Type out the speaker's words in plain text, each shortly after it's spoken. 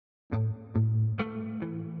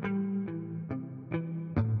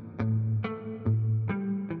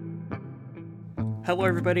Hello,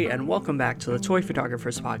 everybody, and welcome back to the Toy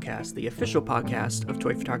Photographers Podcast, the official podcast of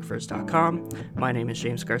ToyPhotographers.com. My name is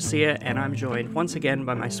James Garcia, and I'm joined once again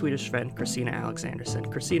by my Swedish friend, Christina Alexanderson.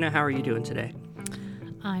 Christina, how are you doing today?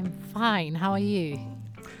 I'm fine. How are you?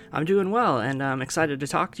 I'm doing well, and I'm excited to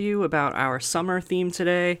talk to you about our summer theme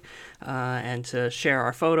today, and to share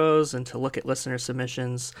our photos and to look at listener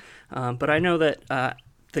submissions. But I know that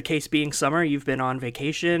the case being summer, you've been on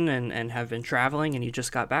vacation and have been traveling, and you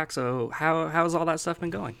just got back. So how's all that stuff been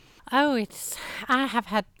going? Oh, I have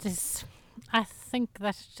had this, I think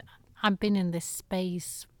that I've been in this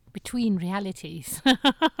space between realities.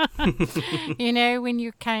 You know, when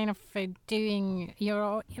you're kind of you're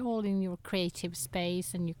all in your creative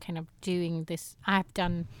space and you're kind of doing this. I've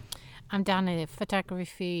done a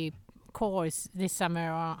photography course this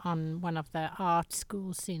summer on one of the art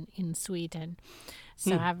schools in Sweden.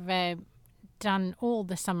 So I've done all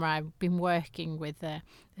the summer. I've been working with the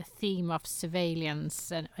theme of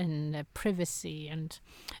surveillance and privacy and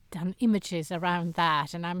done images around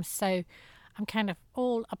that. And I'm kind of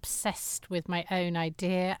all obsessed with my own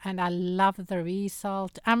idea, and I love the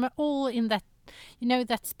result. I'm all in that,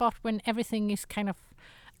 that spot when everything is kind of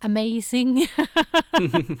amazing.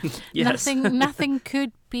 Yes. Nothing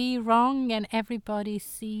could be wrong, and everybody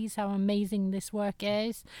sees how amazing this work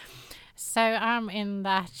is. So I'm in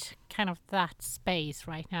that space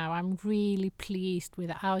right now. I'm really pleased with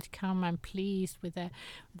the outcome. I'm pleased with the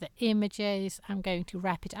images. I'm going to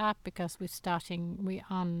wrap it up because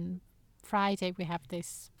on Friday we have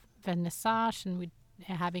this vernissage, and we're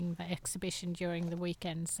having the exhibition during the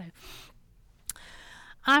weekend. So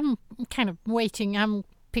I'm kind of waiting. I'm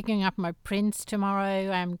picking up my prints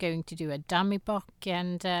tomorrow. I'm going to do a dummy book,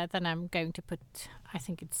 and then I'm going to put, I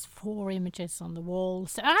think it's 4 images on the wall.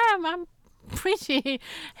 So I'm pretty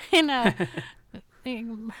I'm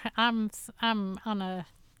on a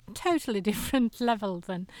totally different level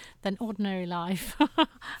than ordinary life.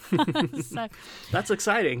 So that's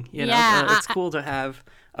exciting. Yeah, it's cool to have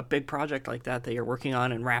a big project like that you're working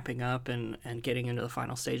on and wrapping up and getting into the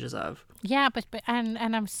final stages of. Yeah, but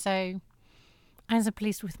I'm so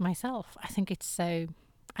pleased with myself. I think it's the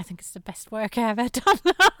best work I've ever done.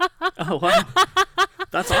 Oh, wow.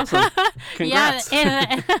 That's awesome. Congrats.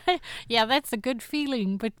 Yeah, that's a good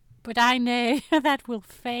feeling, but I know that will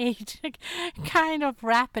fade kind of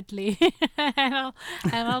rapidly. and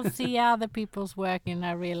I'll see other people's work, and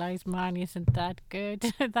I realize mine isn't that good.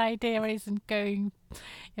 The idea isn't going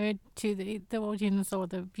to the audience, or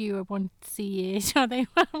the viewer won't see it, or they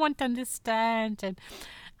won't understand.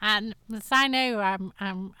 And so I know I'm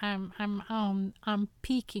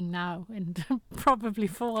peaking now and probably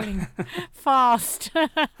falling fast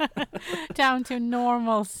down to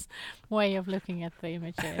normal way of looking at the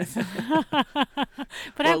images.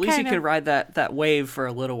 But at least you can ride that wave for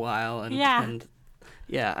a little while. And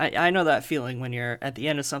I know that feeling when you're at the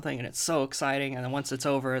end of something and it's so exciting, and then once it's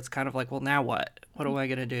over, it's kind of like, well, now what? What am I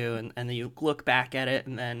going to do? And then you look back at it,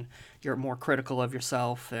 and then you're more critical of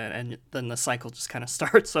yourself, and then the cycle just kind of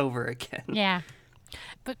starts over again. Yeah.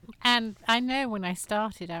 And I know when I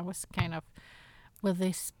started, I was kind of, will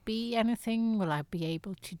this be anything? Will I be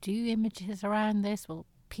able to do images around this? Will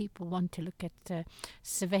people want to look at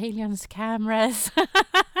surveillance cameras?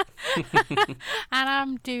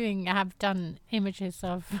 And I've done images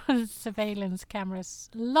of surveillance cameras,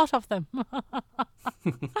 a lot of them.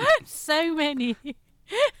 So many.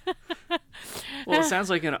 Well, it sounds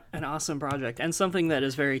like an awesome project, and something that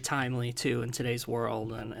is very timely too in today's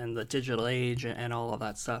world and the digital age and all of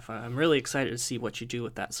that stuff. I'm really excited to see what you do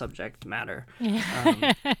with that subject matter.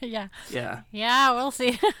 Yeah, we'll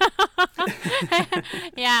see.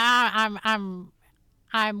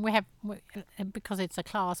 Because it's a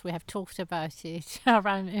class, we have talked about it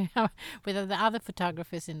around with the other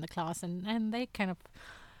photographers in the class, and they kind of,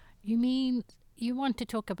 you mean you want to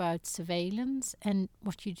talk about surveillance, and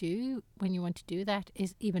what you do when you want to do that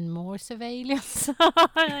is even more surveillance.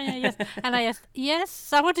 Yes. And I asked,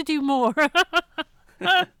 yes, I want to do more.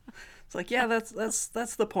 It's like, yeah, that's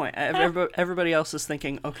the point. Everybody else is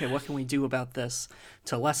thinking, okay, what can we do about this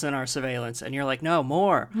to lessen our surveillance? And you're like, no,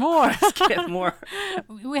 more. Let's get more.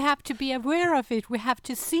 We have to be aware of it. We have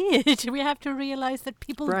to see it. We have to realize that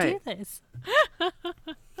people do this.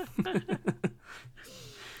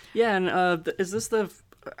 Yeah, and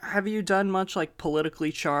have you done much like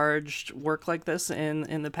politically charged work like this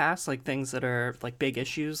in the past, like things that are like big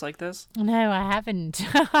issues like this? No, I haven't.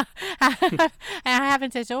 I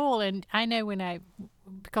haven't at all. And I know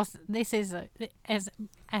because this is as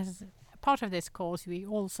part of this course, we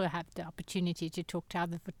also have the opportunity to talk to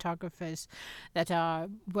other photographers that are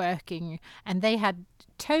working, and they had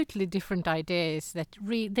totally different ideas that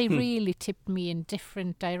they really tipped me in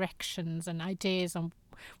different directions and ideas on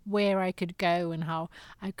where I could go and how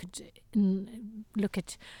I could look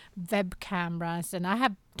at web cameras. And I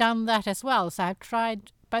have done that as well. So I've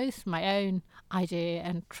tried both my own idea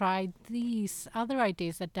and tried these other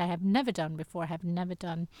ideas that I have never done before. I have never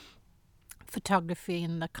done photography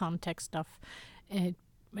in the context of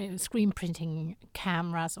screen printing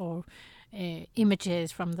cameras or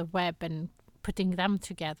images from the web and putting them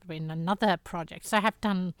together in another project. So I have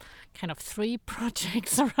done kind of 3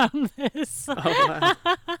 projects around this. Oh, wow.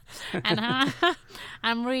 And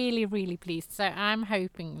I'm really, really pleased. So I'm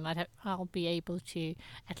hoping that I'll be able to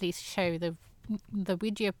at least show the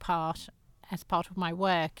video part as part of my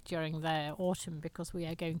work during the autumn, because we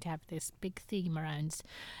are going to have this big theme around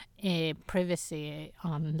privacy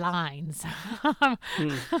online. So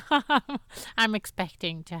I'm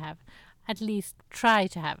expecting to have at least try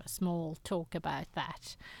to have a small talk about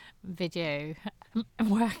that video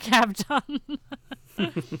work I've done.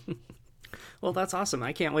 Well, that's awesome.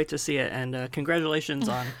 I can't wait to see it. And congratulations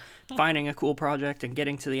on finding a cool project and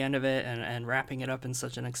getting to the end of it and wrapping it up in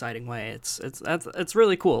such an exciting way. It's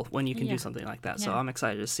really cool when you can do something like that. So I'm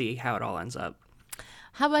excited to see how it all ends up.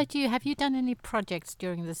 How about you? Have you done any projects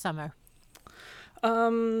during the summer?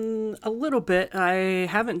 A little bit. I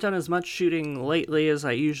haven't done as much shooting lately as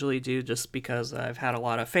I usually do, just because I've had a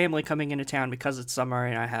lot of family coming into town because it's summer,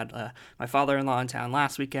 and I had my father-in-law in town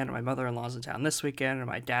last weekend, and my mother-in-law's in town this weekend, and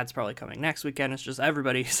my dad's probably coming next weekend. It's just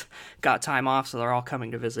everybody's got time off, so they're all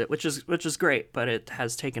coming to visit, which is great, but it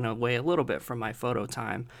has taken away a little bit from my photo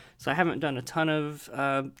time. So I haven't done a ton of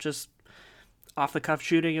just off-the-cuff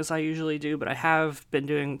shooting as I usually do, but I have been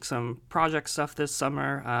doing some project stuff this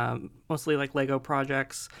summer, mostly like Lego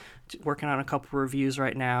projects, working on a couple reviews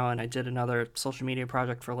right now, and I did another social media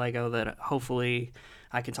project for Lego that hopefully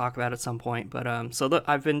I can talk about at some point. But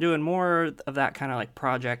I've been doing more of that kind of like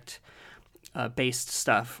project based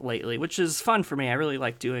stuff lately, which is fun for me. I really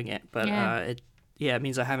like doing it, but it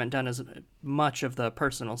means I haven't done as much of the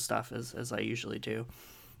personal stuff as I usually do.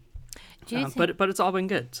 But it's all been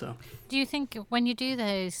good. So, do you think when you do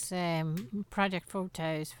those project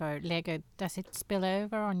photos for Lego, does it spill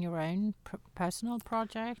over on your own personal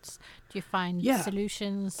projects? Do you find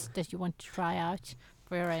solutions that you want to try out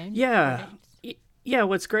for your own? Yeah.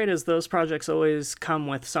 What's great is those projects always come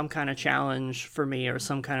with some kind of challenge for me, or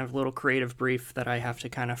some kind of little creative brief that I have to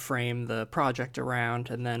kind of frame the project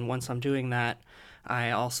around. And then once I'm doing that,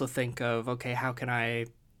 I also think of, okay, how can I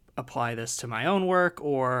apply this to my own work?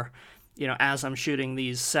 Or, you know, as I'm shooting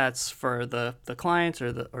these sets for the clients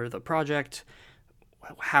or the project,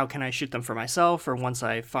 how can I shoot them for myself? Or once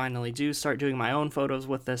I finally do start doing my own photos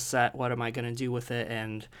with this set, what am I going to do with it?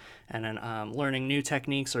 And then learning new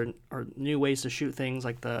techniques or new ways to shoot things.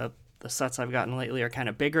 Like the sets I've gotten lately are kind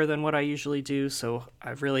of bigger than what I usually do, so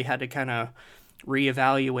I've really had to kind of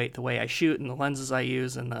reevaluate the way I shoot and the lenses I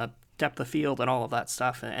use and the depth of field and all of that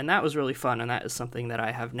stuff. And that was really fun, and that is something that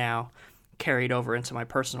I have now carried over into my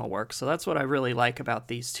personal work. So that's what I really like about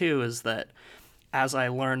these two, is that as I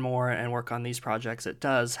learn more and work on these projects, it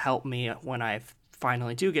does help me when I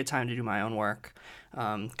finally do get time to do my own work,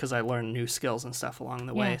 because I learn new skills and stuff along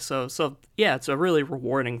the way. So it's a really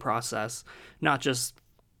rewarding process, not just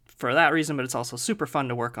for that reason, but it's also super fun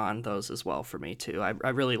to work on those as well for me too. I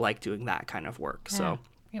really like doing that kind of work. So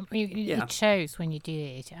it shows when you do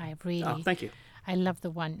it. Thank you. I love the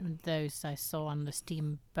one with those I saw on the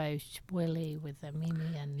steamboat Willie with the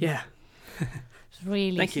Mimi, and it's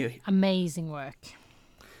really Thank you. Amazing work.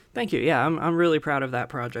 Thank you. Yeah, I'm really proud of that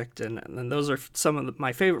project, and those are some of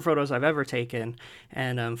my favorite photos I've ever taken,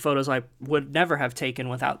 and photos I would never have taken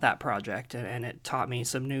without that project, and it taught me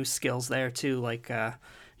some new skills there too, like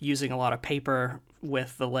using a lot of paper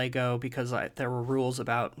with the Lego, because there were rules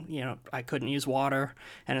about, I couldn't use water,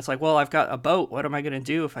 and it's like, well, I've got a boat. What am I going to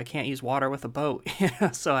do if I can't use water with a boat?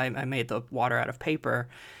 So I made the water out of paper,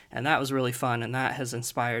 and that was really fun, and that has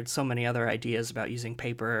inspired so many other ideas about using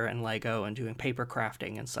paper and Lego and doing paper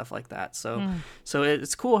crafting and stuff like that. So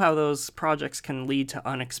it's cool how those projects can lead to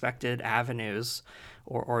unexpected avenues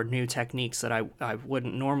or new techniques that I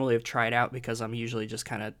wouldn't normally have tried out, because I'm usually just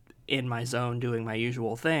kind of in my zone doing my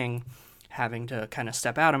usual thing. Having to kind of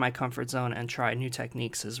step out of my comfort zone and try new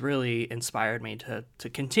techniques has really inspired me to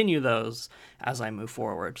continue those as I move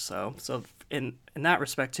forward. So in that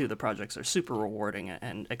respect too, the projects are super rewarding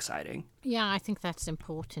and exciting. Yeah, I think that's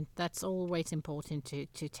important. That's always important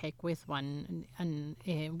to take with one and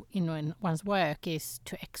in one's work, is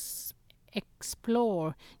to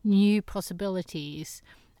explore new possibilities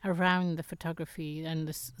around the photography and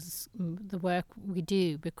the work we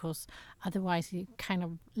do, because otherwise you kind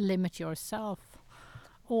of limit yourself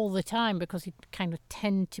all the time, because you kind of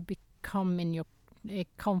tend to become in your a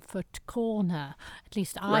comfort corner. At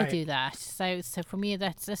least I do that. So for me,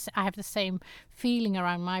 that's just, I have the same feeling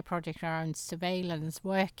around my project, around surveillance,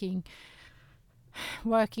 working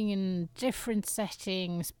in different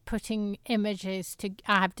settings, putting images to.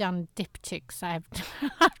 I've done diptychs. I've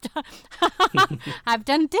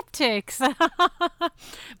done diptychs,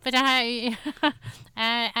 but I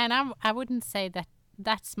wouldn't say that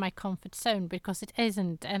that's my comfort zone, because it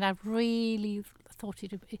isn't. And I've really thought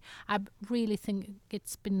I really think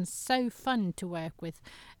it's been so fun to work with,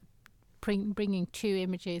 bringing two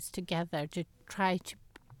images together to try to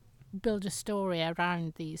build a story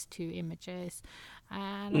around these two images,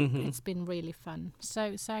 and it's been really fun.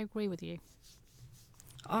 So I agree with you.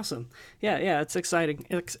 Awesome. Yeah, it's exciting.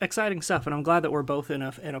 It's exciting stuff, and I'm glad that we're both in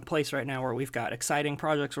a place right now where we've got exciting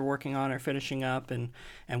projects we're working on or finishing up, and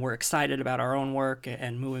we're excited about our own work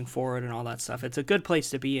and moving forward and all that stuff. It's a good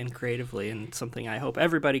place to be in creatively, and something I hope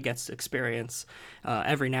everybody gets to experience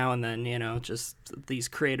every now and then. Just these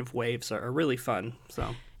creative waves are really fun.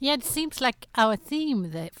 So yeah, it seems like our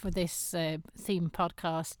theme for this theme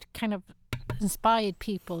podcast kind of inspired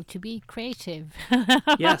people to be creative.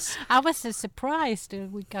 Yes. I was so surprised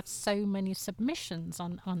we got so many submissions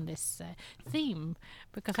on this theme,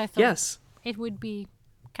 because I thought it would be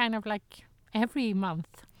kind of like every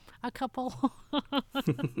month a couple.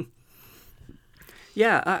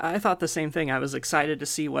 Yeah, I thought the same thing. I was excited to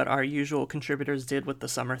see what our usual contributors did with the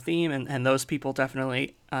summer theme, and those people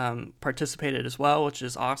definitely participated as well, which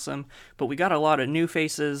is awesome. But we got a lot of new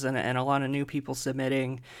faces and a lot of new people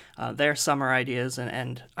submitting their summer ideas,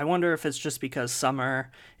 and I wonder if it's just because summer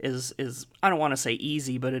is I don't want to say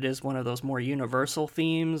easy, but it is one of those more universal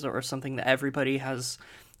themes, or something that everybody has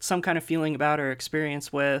some kind of feeling about or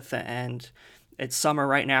experience with, and it's summer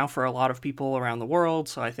right now for a lot of people around the world,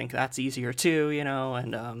 so I think that's easier too,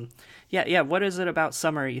 and what is it about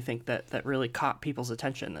summer you think that really caught people's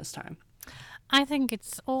attention this time? I think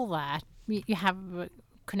it's all that. You have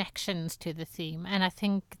connections to the theme, and I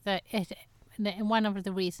think that one of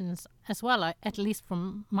the reasons as well, at least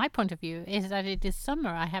from my point of view, is that it is summer.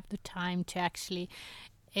 I have the time to actually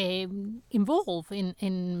involve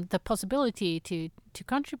in the possibility to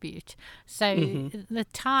contribute. So the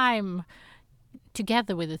time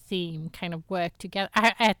together with a theme kind of work together.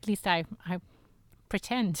 At least I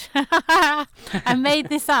pretend. I made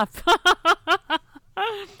this up.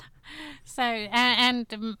 So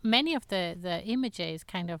and many of the images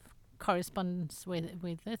kind of corresponds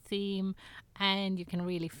with the theme, and you can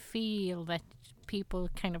really feel that people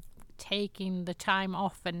kind of taking the time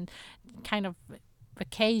off, and kind of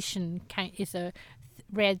vacation is a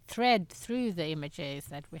red thread through the images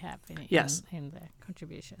that we have in the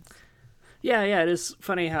contributions. Yeah, it is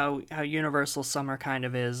funny how universal summer kind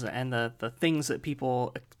of is, and the things that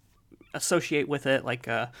people associate with it, like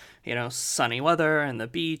sunny weather and the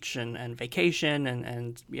beach and vacation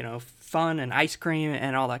and fun and ice cream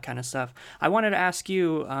and all that kind of stuff. I wanted to ask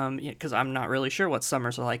you, because I'm not really sure what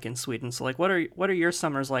summers are like in Sweden. So, like, what are your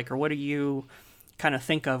summers like, or what do you kind of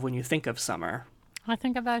think of when you think of summer? I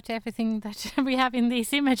think about everything that we have in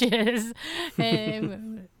these images.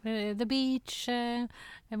 The beach,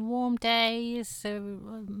 warm days,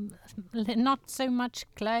 not so much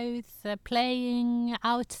clothes, playing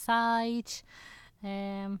outside.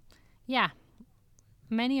 Many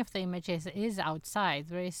of the images is outside.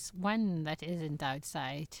 There is one that isn't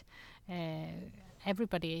outside.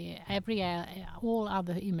 All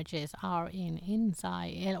other images are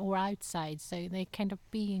inside or outside, so they kind of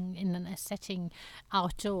being in a setting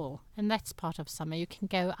outdoor, and that's part of summer. You can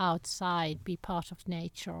go outside, be part of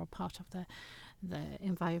nature or part of the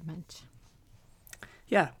environment.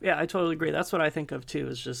 Yeah, I totally agree. That's what I think of too,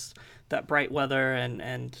 is just that bright weather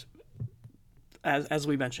and as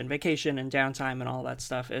we mentioned, vacation and downtime and all that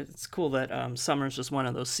stuff. It's cool that summer's just one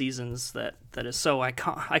of those seasons that is so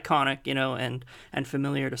iconic, and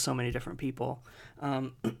familiar to so many different people.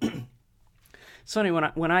 So anyway,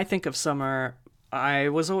 when I think of summer, I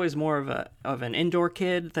was always more of an indoor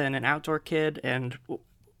kid than an outdoor kid, and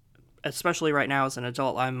especially right now as an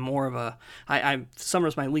adult, I'm more of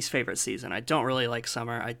summer's my least favorite season. I don't really like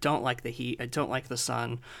summer. I don't like the heat. I don't like the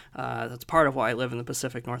sun. That's part of why I live in the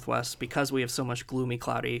Pacific Northwest, because we have so much gloomy,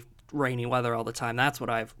 cloudy, rainy weather all the time. That's what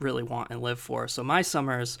I really want and live for. So my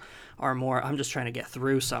summers are more, I'm just trying to get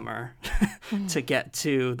through summer to get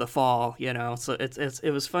to the fall, So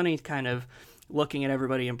it was funny kind of looking at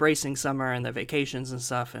everybody embracing summer and the vacations and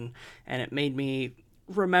stuff, and it made me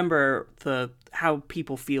remember how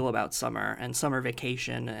people feel about summer and summer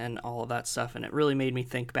vacation and all of that stuff, and it really made me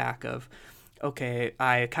think back of, okay,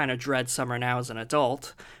 I kind of dread summer now as an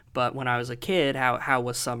adult, but when I was a kid, how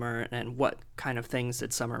was summer, and what kind of things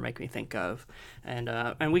did summer make me think of?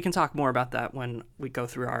 And we can talk more about that when we go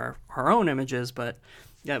through our own images, but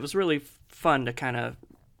yeah, it was really fun to kind of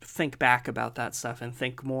think back about that stuff and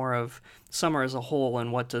think more of summer as a whole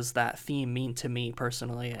and what does that theme mean to me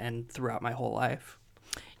personally and throughout my whole life.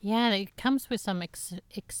 Yeah, it comes with some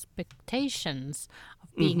expectations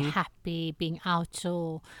of being happy, being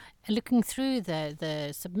outdoor. Looking through the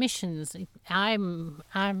submissions, I'm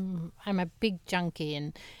a big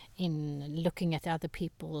junkie in looking at other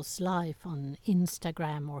people's life on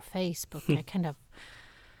Instagram or Facebook.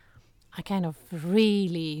 I kind of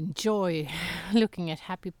really enjoy looking at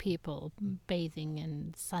happy people bathing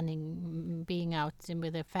and sunning, being out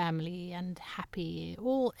with their family and happy.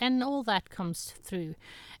 All that comes through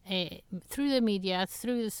the media,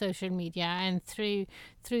 through the social media, and through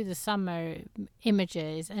the summer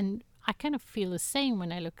images. And I kind of feel the same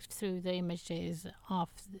when I look through the images of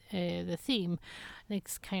the theme.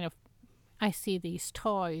 It's kind of, I see these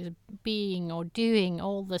toys being or doing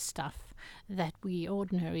all the stuff that we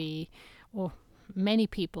ordinary or many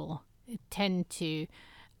people tend to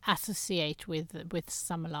associate with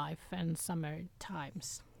summer life and summer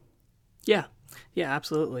times. Yeah,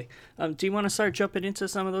 absolutely. Do you want to start jumping into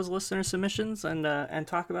some of those listener submissions and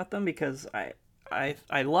talk about them? Because I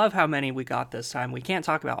love how many we got this time. We can't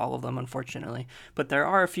talk about all of them, unfortunately, but there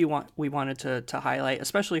are a few we wanted to highlight,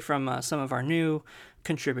 especially from some of our new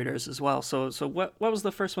contributors as well. So what was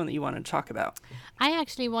the first one that you wanted to talk about? I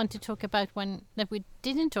actually want to talk about one that we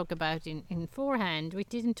didn't talk about in forehand. We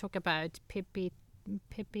didn't talk about Pipito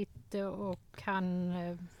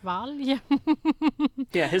Carnaval.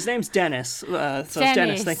 Yeah, his name's Dennis. So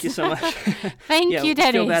Dennis, thank you so much. Thank you, Dennis.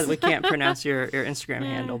 I feel bad we can't pronounce your Instagram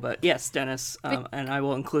handle, but yes, Dennis, and I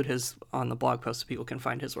will include his on the blog post so people can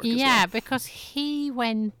find his work as well. Yeah, because he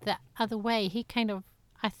went the other way. He kind of,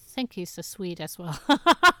 I think he's a Swede as well.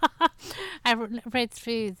 I read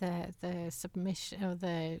through the submission or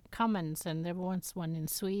the comments, and there was one in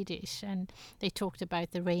Swedish, and they talked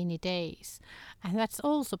about the rainy days, and that's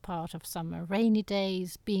also part of summer. Rainy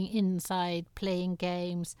days, being inside, playing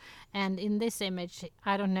games, and in this image,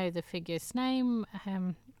 I don't know the figure's name.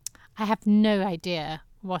 I have no idea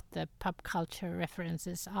what the pop culture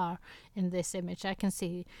references are in this image. I can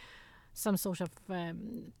see some sort of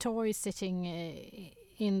toy sitting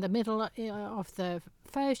in the middle of the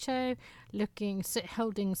photo,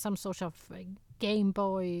 holding some sort of Game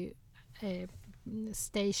Boy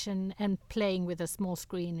station and playing with a small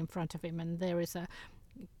screen in front of him. And there is a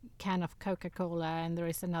can of Coca-Cola, and there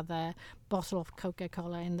is another bottle of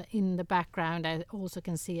Coca-Cola in the background. I also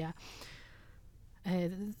can see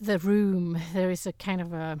the room. There is a kind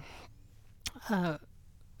of a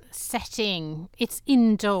setting. It's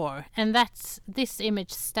indoor, and this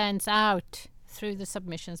image stands out through the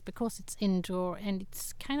submissions because it's indoor, and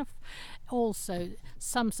it's kind of also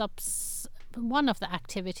sums up one of the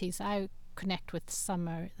activities I connect with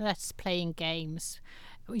summer. That's playing games,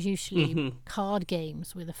 usually card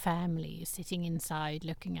games with a family, sitting inside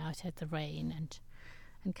looking out at the rain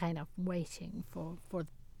and kind of waiting for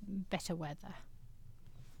better weather.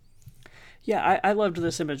 Yeah, I loved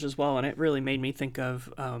this image as well, and it really made me think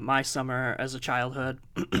of my summer as a childhood.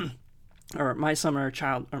 Or my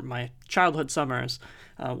childhood summers,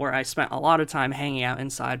 where I spent a lot of time hanging out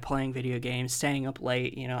inside, playing video games, staying up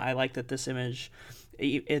late. You know, I like that this image,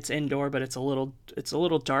 it's indoor, but it's a little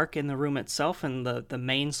dark in the room itself, and the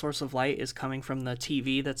main source of light is coming from the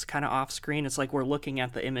TV that's kind of off screen. It's like we're looking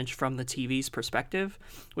at the image from the TV's perspective,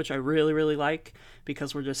 which I really, really like,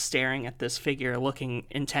 because we're just staring at this figure looking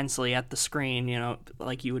intensely at the screen, you know,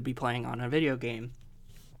 like you would be playing on a video game.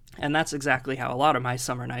 And that's exactly how a lot of my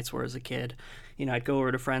summer nights were as a kid. You know, I'd go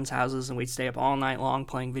over to friends' houses and we'd stay up all night long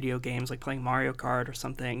playing video games, like playing Mario Kart or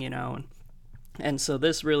something, you know. And so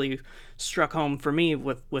this really struck home for me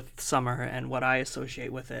with summer and what I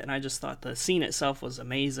associate with it. And I just thought the scene itself was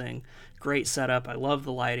amazing. Great setup. I love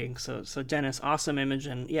the lighting. So Dennis, awesome image.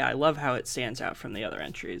 And yeah, I love how it stands out from the other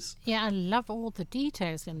entries. Yeah, I love all the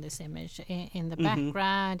details in this image. In the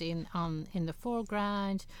background, in the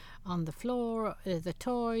foreground, on the floor, the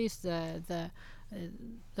toys, the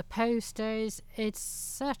posters. It's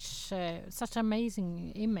such an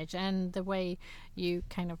amazing image, and the way you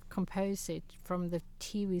kind of compose it from the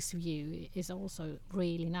TV's view is also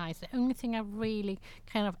really nice. The only thing that really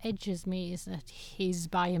kind of edges me is that he's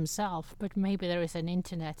by himself, but maybe there is an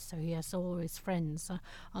internet, so he has all his friends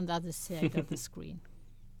on the other side of the screen.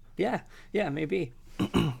 Yeah, maybe.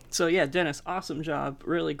 So yeah, Dennis, awesome job,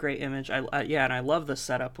 really great image. Yeah, and I love the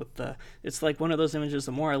setup with the. It's like one of those images.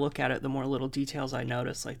 The more I look at it, the more little details I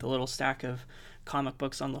notice, like the little stack of comic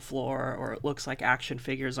books on the floor, or it looks like action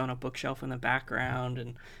figures on a bookshelf in the background,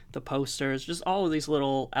 and the posters. Just all of these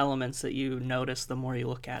little elements that you notice the more you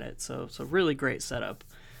look at it. So really great setup.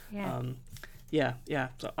 Yeah. Yeah.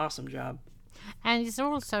 So awesome job. And it's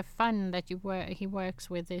also fun that he works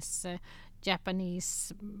with this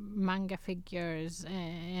Japanese manga figures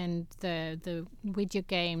and the video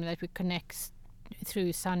game that we connect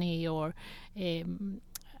through Sunny or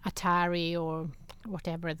Atari or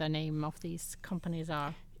whatever the name of these companies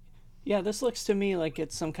are. Yeah, this looks to me like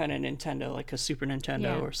it's some kind of Nintendo, like a Super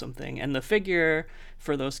Nintendo or something. And the figure,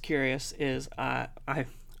 for those curious, is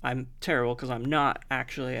I'm terrible because I'm not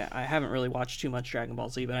actually. I haven't really watched too much Dragon Ball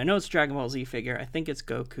Z, but I know it's a Dragon Ball Z figure. I think it's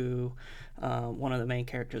Goku, one of the main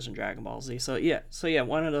characters in Dragon Ball Z. So yeah,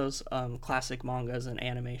 one of those classic mangas and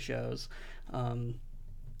anime shows.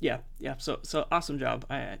 Yeah. So awesome job.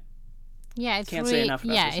 It's can't say enough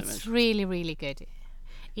about this image. It's really, really good.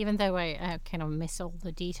 Even though I kind of miss all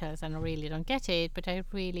the details and I really don't get it, but I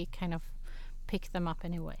really kind of pick them up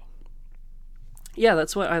anyway. Yeah,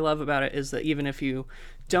 that's what I love about it, is that even if you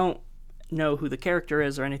don't know who the character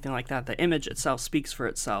is or anything like that, the image itself speaks for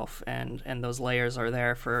itself, and those layers are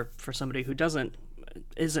there for somebody who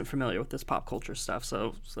isn't familiar with this pop culture stuff.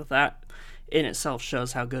 So that in itself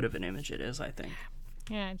shows how good of an image it is, I think.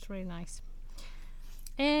 Yeah, it's really nice.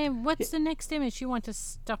 What's the next image you want to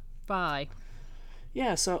stop by?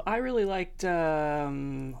 Yeah, so I really liked,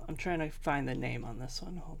 I'm trying to find the name on this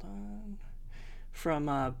one. Hold on. From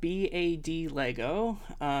BAD Lego.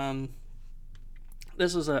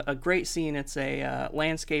 This was a great scene. It's a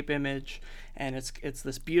landscape image, and it's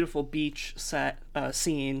this beautiful beach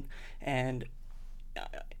scene, and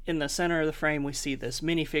in the center of the frame we see this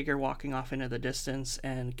minifigure walking off into the distance,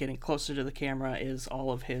 and getting closer to the camera is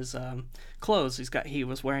all of his clothes. He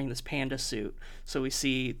was wearing this panda suit, so we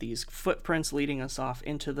see these footprints leading us off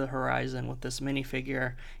into the horizon with this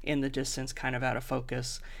minifigure in the distance, kind of out of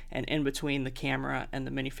focus, and in between the camera and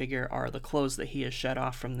the minifigure are the clothes that he has shed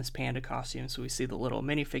off from this panda costume. So we see the little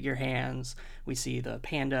minifigure hands, we see the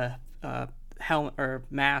panda helmet or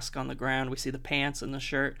mask on the ground, we see the pants and the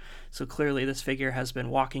shirt. So clearly this figure has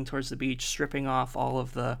been walking towards the beach, stripping off all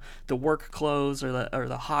of the work clothes or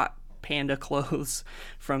the hot panda clothes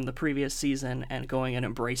from the previous season, and going and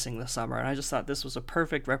embracing the summer. And I just thought this was a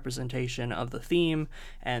perfect representation of the theme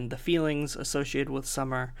and the feelings associated with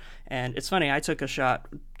summer. And it's funny, I took a shot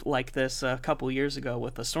like this a couple years ago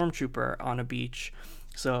with a stormtrooper on a beach.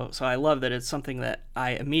 So I love that it's something that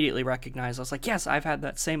I immediately recognized. I was like, yes, I've had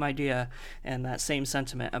that same idea and that same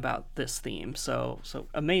sentiment about this theme. So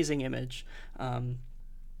amazing image.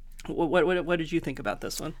 What did you think about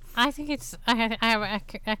this one? I think it's I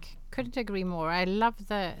couldn't agree more. I love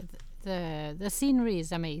the scenery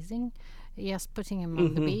is amazing. Just putting him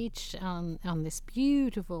on the beach on this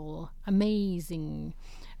beautiful, amazing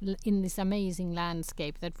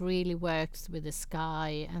landscape that really works with the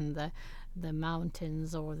sky and the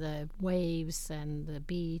mountains or the waves and the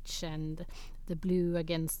beach and the blue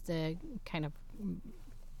against the kind of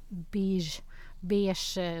beige,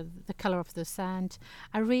 the color of the sand.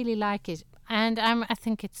 I really like it, and I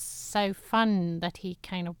think it's so fun that he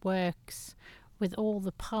kind of works with all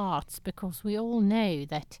the parts, because we all know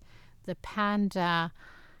that the panda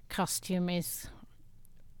costume is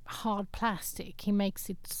hard plastic. He makes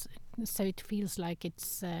it so it feels like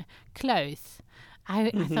it's cloth.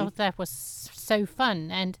 I thought that was so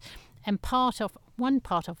fun, and one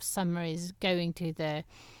part of summer is going to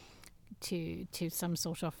some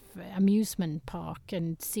sort of amusement park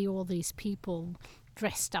and see all these people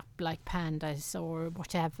dressed up like pandas or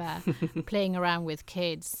whatever, playing around with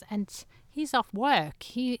kids. And he's off work.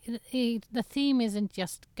 The theme isn't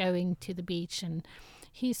just going to the beach, and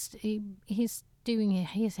he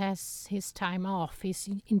has his time off. He's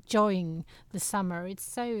enjoying the summer. It's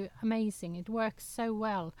so amazing. It works so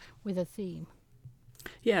well with a theme.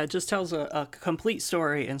 Yeah, it just tells a complete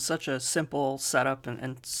story in such a simple setup,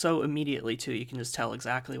 and so immediately, too. You can just tell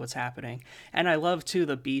exactly what's happening. And I love, too,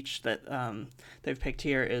 the beach that they've picked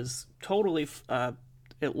here is totally...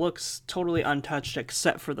 it looks totally untouched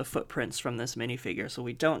except for the footprints from this minifigure. So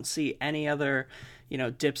we don't see any other,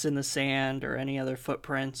 dips in the sand or any other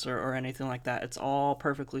footprints or anything like that. It's all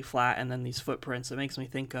perfectly flat. And then these footprints, it makes me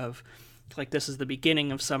think of, like, this is the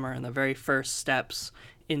beginning of summer and the very first steps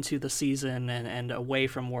into the season and away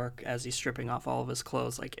from work as he's stripping off all of his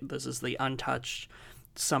clothes. Like, this is the untouched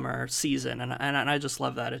summer season. And I just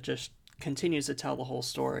love that. It just continues to tell the whole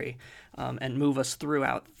story and move us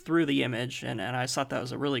through the image. And I thought that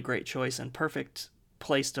was a really great choice and perfect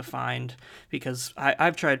place to find, because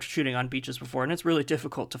I've tried shooting on beaches before, and it's really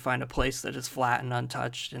difficult to find a place that is flat and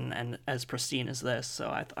untouched and as pristine as this. So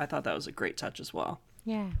I thought that was a great touch as well.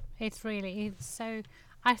 Yeah, it's so,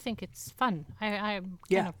 I think it's fun. I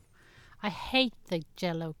hate the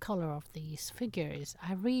jello color of these figures.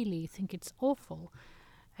 I really think it's awful.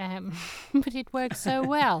 But it works so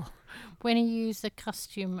well when you use the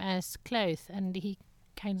costume as clothes, and he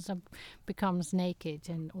kind of becomes naked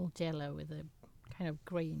and all jello with a kind of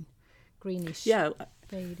greenish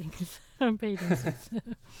bathing suits.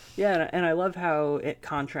 Yeah, and I love how it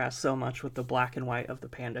contrasts so much with the black and white of the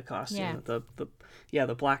panda costume. Yeah.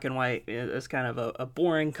 The black and white is kind of a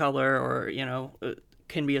boring color, or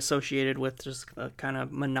can be associated with just a kind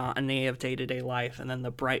of monotony of day-to-day life, and then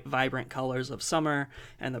the bright, vibrant colors of summer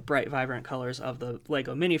and the bright, vibrant colors of the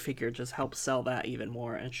Lego minifigure just help sell that even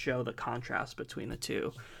more and show the contrast between the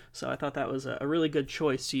two. So I thought that was a really good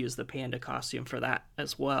choice to use the panda costume for that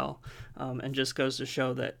as well, and just goes to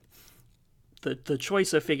show that the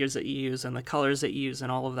choice of figures that you use and the colors that you use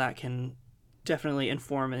and all of that can definitely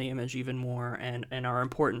inform the image even more and are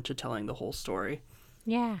important to telling the whole story.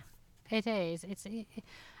 Yeah. It is.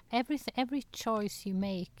 Every choice you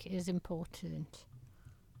make is important.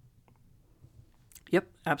 Yep,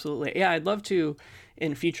 absolutely. Yeah, I'd love to,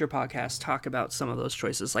 in future podcasts, talk about some of those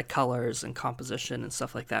choices, like colors and composition and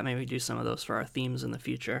stuff like that. Maybe do some of those for our themes in the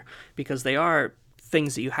future, because they are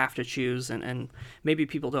things that you have to choose, and maybe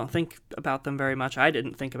people don't think about them very much. I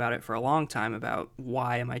didn't think about it for a long time, about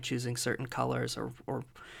why am I choosing certain colors or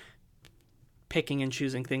picking and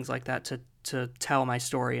choosing things like that to tell my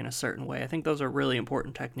story in a certain way. I think those are really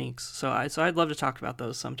important techniques. So I'd love to talk about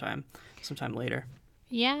those sometime later.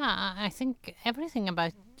 Yeah, I think everything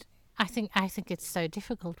about. I think it's so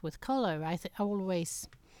difficult with color. I always,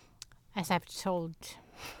 as I've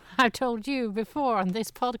told you before on this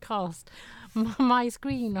podcast, my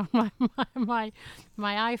screen on my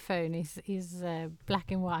iPhone is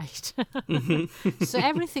black and white. Mm-hmm. So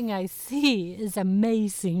everything I see is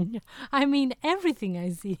amazing. I mean, everything I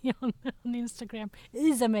see on Instagram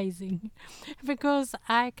is amazing, because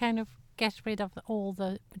I kind of get rid of all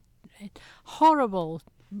the horrible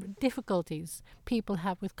difficulties people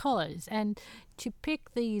have with colors, and to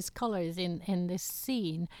pick these colors in this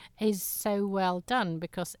scene is so well done,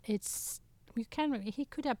 because he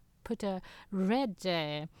could have put a red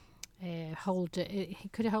he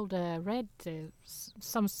could hold a red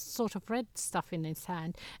some sort of red stuff in his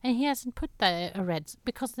hand, and he hasn't put a red,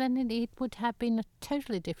 because then it would have been a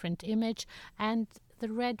totally different image, and the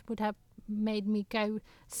red would have made me go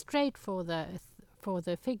straight for the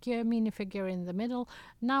minifigure in the middle.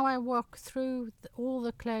 Now I walk through all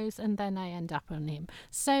the clothes, and then I end up on him.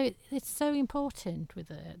 So it's so important with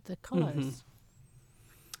the colors. Mm-hmm.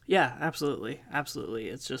 Yeah, absolutely.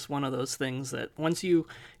 It's just one of those things that once you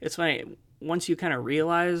kind of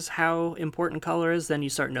realize how important color is, then you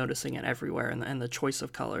start noticing it everywhere, and the choice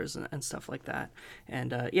of colors and stuff like that.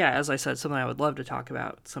 And as I said, something I would love to talk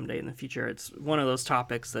about someday in the future. It's one of those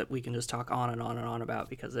topics that we can just talk on and on and on about,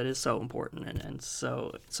 because it is so important and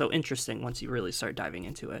so interesting once you really start diving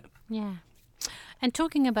into it. Yeah. And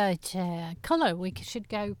talking about color, we should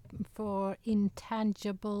go for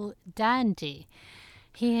Intangible Dandy.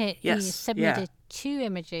 He submitted 2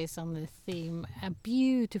 images on the theme. A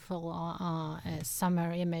beautiful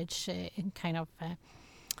summer image, in kind of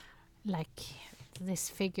like this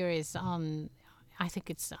figure is on. I think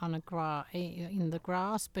it's on in the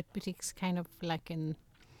grass, but it's kind of like in.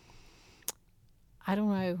 I don't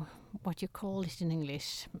know what you call it in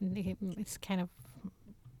English. It's kind of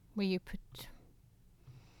where you put.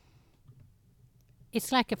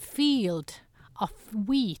 It's like a field of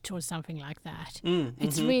wheat or something like that.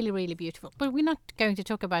 It's really, really beautiful. But we're not going to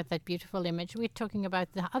talk about that beautiful image. We're talking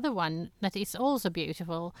about the other one that is also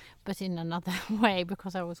beautiful, but in another way,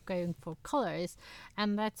 because I was going for colors.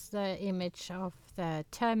 And that's the image of the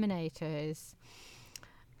Terminators.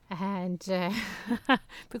 And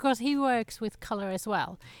because he works with color as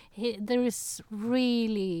well. There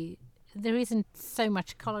isn't so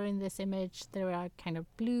much color in this image. There are kind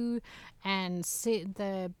of blue, and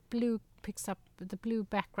the blue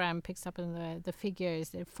background picks up in the figures.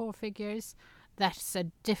 There are 4 figures. That's a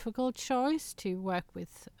difficult choice to work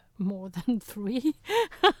with more than 3.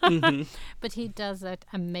 Mm-hmm. But he does that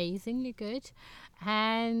amazingly good.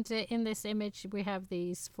 And in this image we have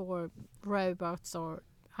these 4 robots, or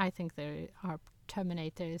I think they are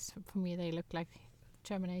Terminators. For me they look like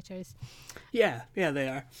Terminators. Yeah, they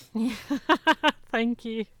are. Thank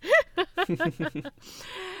you.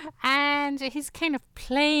 And he's kind of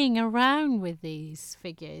playing around with these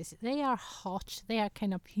figures. They are hot, they are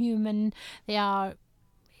kind of human, they are,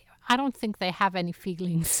 I don't think they have any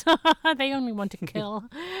feelings. They only want to kill.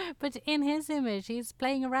 But in his image, he's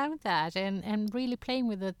playing around with that and really playing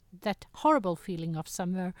with that horrible feeling of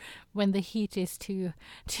summer when the heat is too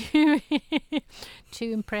too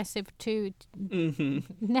impressive,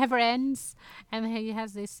 never ends. And he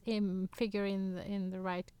has this figure in the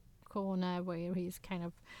right corner where he's kind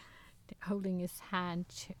of holding his hand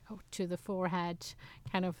to the forehead,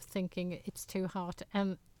 kind of thinking it's too hot.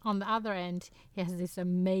 And on the other end, he has this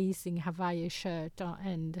amazing Hawaii shirt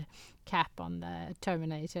and cap on the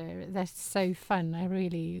Terminator. That's so fun. I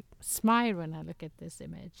really smile when I look at this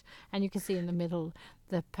image. And you can see in the middle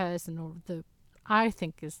the person, or I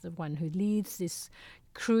think is the one who leads this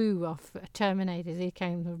crew of Terminators. He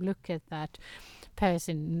kind of look at that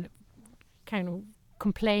person kind of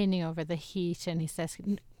complaining over the heat, and he says,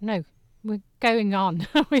 no, we're going on.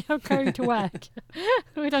 We are going to work.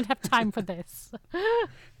 We don't have time for this.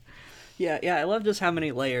 Yeah, I love just how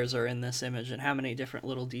many layers are in this image and how many different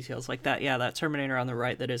little details like that. Yeah, that Terminator on the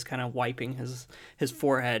right that is kind of wiping his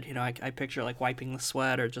forehead. You know, I picture like wiping the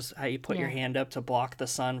sweat, or just how you put your hand up to block the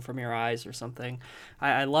sun from your eyes or something.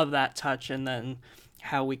 I love that touch. And then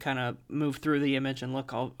how we kind of move through the image and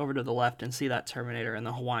look over to the left and see that Terminator in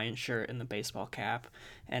the Hawaiian shirt and the baseball cap,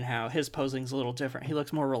 and how his posing's a little different. He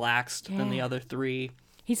looks more relaxed than the other three.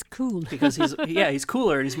 He's cool because he's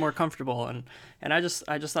cooler and he's more comfortable, and I just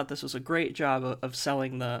thought this was a great job of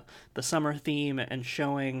selling the summer theme and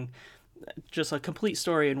showing just a complete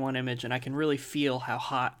story in one image. And I can really feel how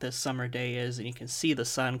hot this summer day is, and you can see the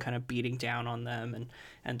sun kind of beating down on them,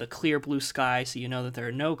 and the clear blue sky, so you know that there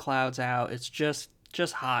are no clouds out. It's just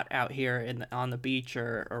hot out here on the beach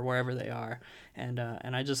or wherever they are, and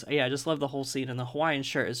I just love the whole scene. And the Hawaiian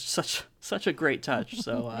shirt is such a great touch.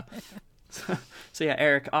 So. So yeah,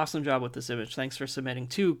 Eric, awesome job with this image. Thanks for submitting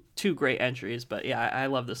two great entries. But yeah, I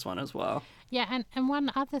love this one as well. Yeah, and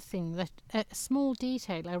one other thing, that a small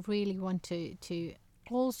detail I really want to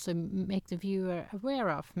also make the viewer aware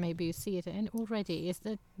of, maybe you see it already, is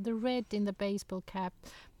that the red in the baseball cap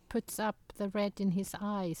puts up the red in his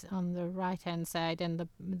eyes on the right hand side, and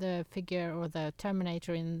the figure or the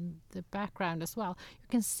Terminator in the background as well. You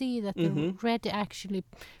can see that the red actually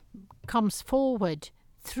comes forward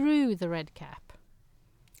through the red cap.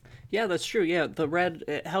 Yeah, that's true. Yeah, the red,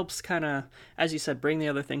 it helps kind of, as you said, bring the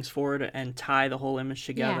other things forward and tie the whole image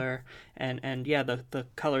together. Yeah. And yeah, the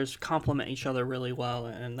colors complement each other really well.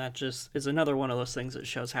 And that just is another one of those things that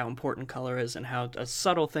shows how important color is, and how a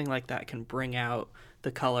subtle thing like that can bring out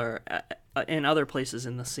the color in other places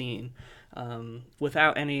in the scene.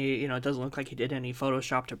 Without any, it doesn't look like he did any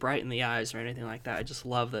Photoshop to brighten the eyes or anything like that. I just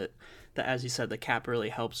love that, as you said, the cap really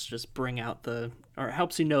helps just bring out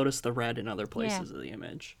helps you notice the red in other places of the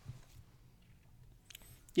image.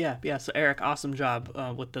 Yeah. So Eric, awesome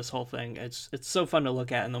job with this whole thing. It's so fun to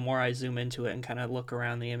look at, and the more I zoom into it and kind of look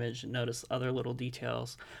around the image and notice other little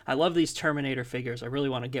details. I love these Terminator figures. I really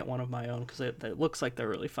want to get one of my own because it looks like they're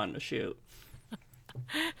really fun to shoot.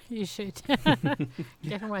 You should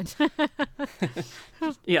get one.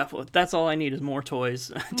 Yeah, well, that's all I need is more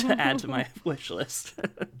toys to add to my wish list.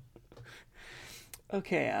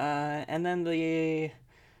 Okay, and then the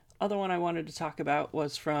other one I wanted to talk about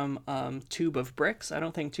was from Tube of Bricks. I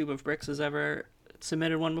don't think Tube of Bricks has ever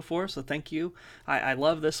submitted one before, so thank you. I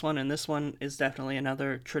love this one, and this one is definitely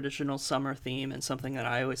another traditional summer theme, and something that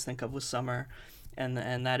I always think of with summer, and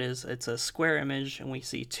that is, it's a square image, and we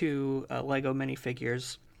see two Lego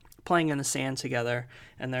minifigures playing in the sand together,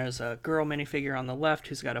 and there's a girl minifigure on the left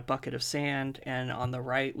who's got a bucket of sand, and on the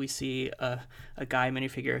right we see a guy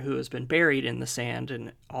minifigure who has been buried in the sand,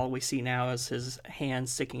 and all we see now is his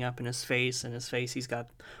hands sticking up in his face, and his face, he's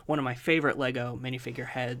got one of my favorite Lego minifigure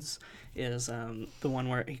heads, is the one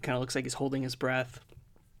where he kind of looks like he's holding his breath.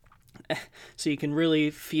 So you can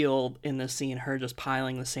really feel in this scene her just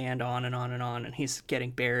piling the sand on and on and on, and he's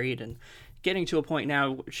getting buried, and getting to a point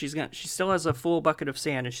now she still has a full bucket of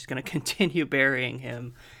sand, and she's going to continue burying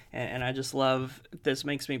him. And I just love this.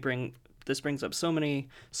 This brings up so many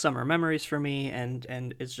summer memories for me,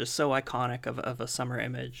 and it's just so iconic of a summer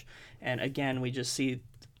image. And again, we just see,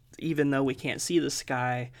 even though we can't see the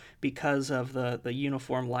sky because of the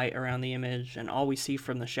uniform light around the image, and all we see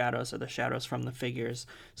from the shadows are the shadows from the figures.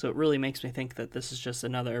 So it really makes me think that this is just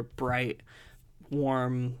another bright,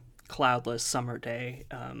 warm, cloudless summer day.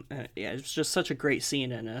 It's just such a great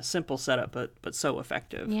scene and a simple setup, but so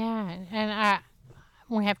effective. Yeah, and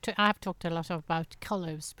I've talked a lot about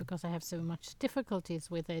colors because I have so much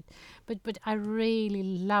difficulties with it, but I really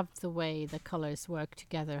love the way the colors work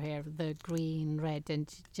together here, the green, red,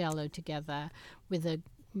 and yellow together with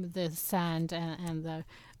the sand and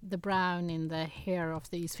the brown in the hair of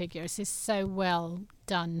these figures is so well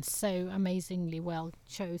done, so amazingly well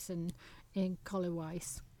chosen in color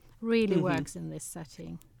wise. Really works in this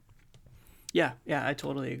setting. Yeah, I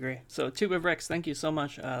totally agree. So Tube of Ricks, thank you so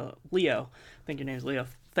much. Leo, I think your name's Leo.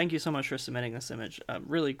 Thank you so much for submitting this image.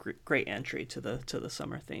 Really great entry to the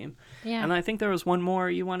summer theme. Yeah. And I think there was one more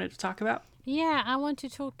you wanted to talk about. Yeah, I want to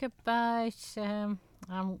talk about.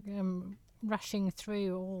 I'm rushing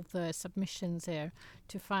through all the submissions here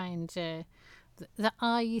to find the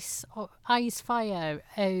Ice Fire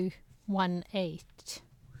 018.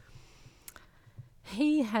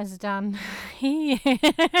 He has done. He's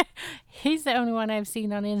the only one I've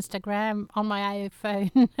seen on Instagram on my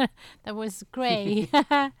iPhone that was grey,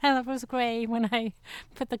 and it was grey when I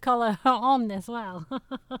put the color on as well.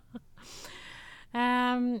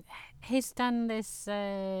 He's done this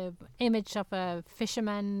image of a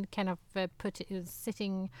fisherman, kind of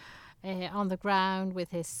sitting on the ground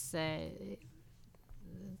with his the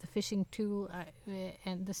fishing tool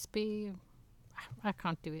and the spear. I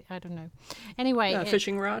can't do it. I don't know. Anyway,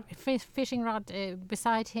 fishing rod. Fishing rod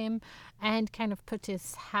beside him, and kind of put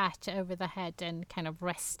his hat over the head and kind of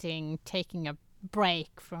resting, taking a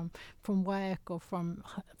break from work or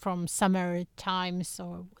from summer times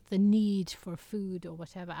or the need for food or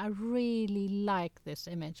whatever. I really like this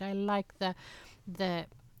image. I like the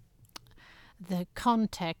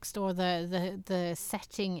context or the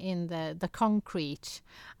setting in the concrete,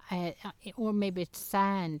 or maybe it's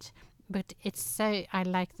sand. But it's so, I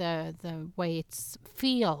like the way it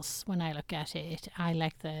feels when I look at it. I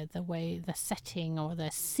like the way the setting or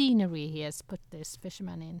the scenery he has put this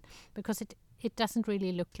fisherman in, because it doesn't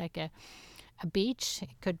really look like a beach.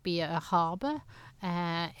 It could be a harbor,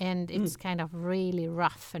 and it's kind of really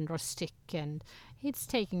rough and rustic, and it's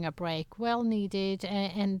taking a break, well needed,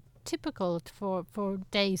 and typical for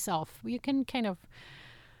days off. You can kind of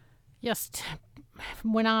just,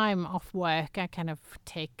 when I'm off work, I kind of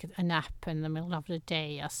take a nap in the middle of the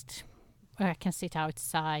day, just I can sit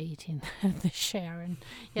outside in the chair and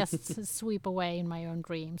just sweep away in my own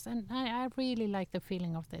dreams. And I really like the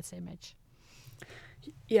feeling of this image.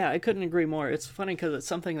 Yeah, I couldn't agree more. It's funny because it's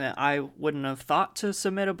something that I wouldn't have thought to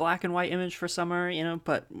submit a black and white image for summer,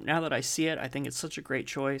 but now that I see it, I think it's such a great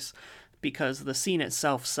choice because the scene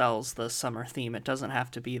itself sells the summer theme. It doesn't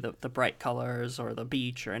have to be the bright colors or the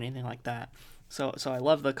beach or anything like that. So I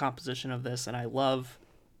love the composition of this, and I love,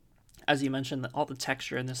 as you mentioned, all the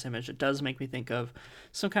texture in this image. It does make me think of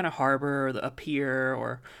some kind of harbor or a pier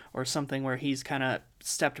or something where he's kind of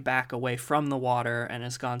stepped back away from the water and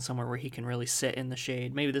has gone somewhere where he can really sit in the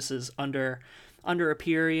shade. Maybe this is under a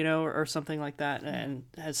pier, or something like that, and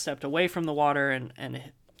has stepped away from the water and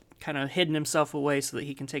kind of hidden himself away so that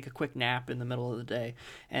he can take a quick nap in the middle of the day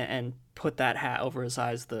and put that hat over his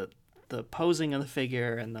eyes. The posing of the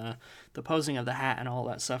figure and the posing of the hat and all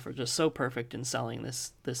that stuff are just so perfect in selling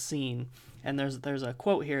this scene. And there's a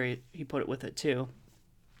quote here, he put it with it too.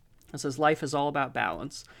 It says, "Life is all about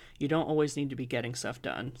balance. You don't always need to be getting stuff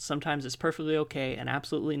done. Sometimes it's perfectly okay and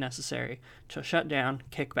absolutely necessary to shut down,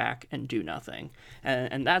 kick back, and do nothing."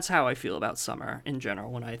 And that's how I feel about summer in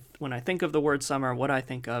general. When I think of the word summer, what I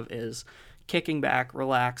think of is kicking back,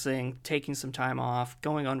 relaxing, taking some time off,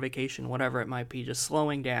 going on vacation, whatever it might be, just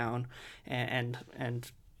slowing down and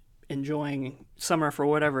enjoying summer for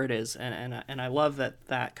whatever it is. And I love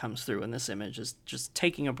that comes through in this image, is just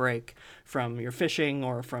taking a break from your fishing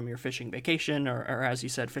or from your fishing vacation or as you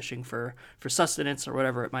said, fishing for sustenance or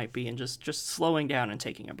whatever it might be, and just slowing down and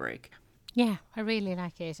taking a break. Yeah, I really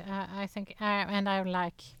like it. I think, and I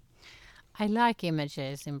like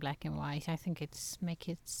images in black and white. I think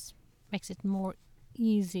makes it more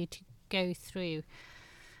easy to go through.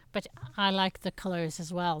 But I like the colors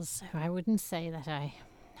as well, so I wouldn't say that I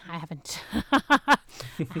haven't I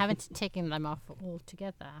haven't taken them off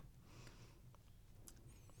altogether.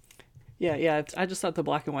 Yeah, I just thought the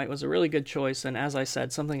black and white was a really good choice, and as I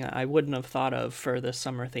said, something I wouldn't have thought of for this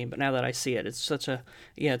summer theme, but now that I see it, it's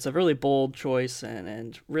it's a really bold choice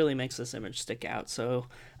and really makes this image stick out. So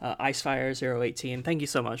Icefire 018, thank you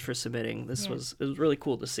so much for submitting. It was really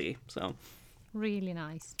cool to see. So really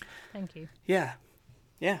nice. Thank you. Yeah.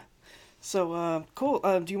 So cool.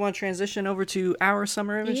 Do you want to transition over to our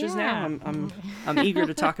summer images now? I'm eager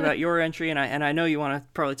to talk about your entry, and I know you want to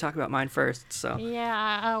probably talk about mine first. So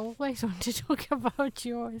yeah, I always want to talk about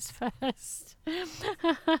yours first.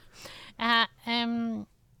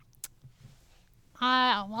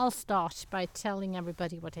 I'll start by telling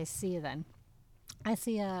everybody what I see then. I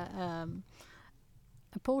see a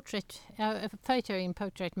portrait, a photo in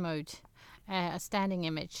portrait mode, a standing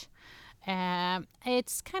image.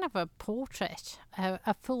 It's kind of a portrait,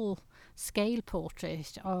 a full scale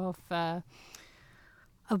portrait of a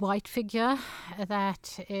white figure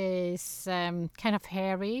that is kind of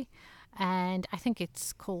hairy, and I think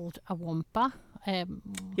it's called a Wampa.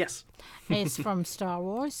 Yes. It's from Star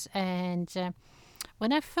Wars, and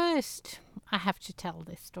when I have to tell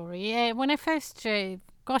this story. When I first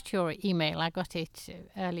got your email, I got it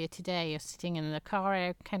earlier today. I was sitting in the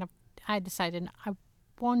car. I decided I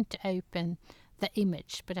want to open the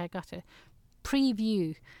image, but I got a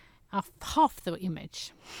preview of half the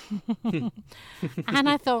image. And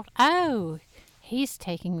I thought, oh, he's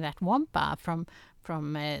taking that Wampa from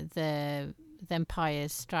the Empire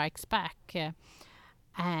Strikes Back.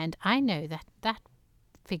 And I know that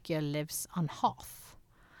figure lives on Hoth.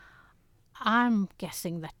 I'm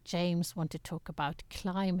guessing that James wanted to talk about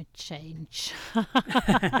climate change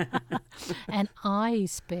and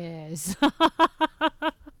ice bears.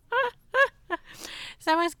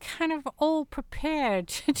 So I was kind of all prepared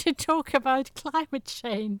to talk about climate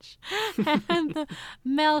change and the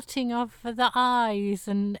melting of the ice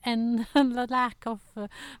and the lack of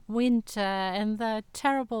winter and the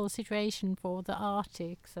terrible situation for the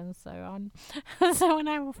Arctics and so on. So when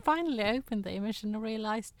I finally opened the image and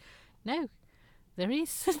realized, no,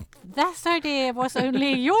 that idea was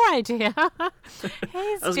only your idea. I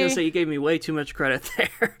was going to say, you gave me way too much credit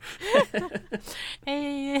there.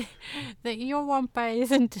 Your Wampa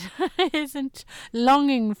isn't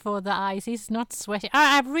longing for the ice. He's not sweating.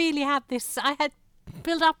 I really had this. I had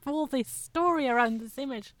built up all this story around this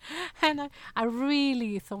image, and I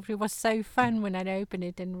really thought it was so fun when I opened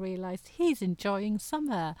it and realized he's enjoying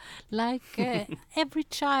summer like every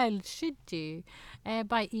child should do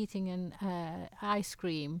by eating an ice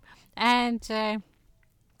cream. And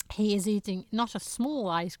he is eating not a small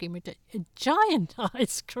ice cream, but a giant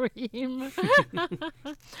ice cream.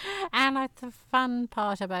 And the fun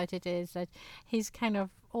part about it is that he's kind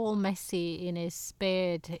of all messy in his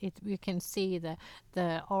beard. You can see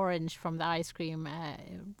the orange from the ice cream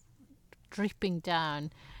dripping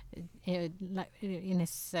down in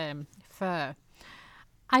his fur.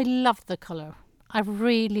 I love the color. I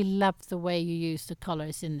really love the way you use the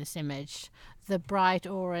colors in this image. The bright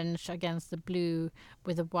orange against the blue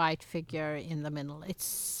with a white figure in the middle. It's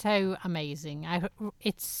so amazing.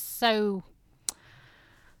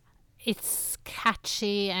 It's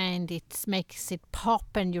catchy and it makes it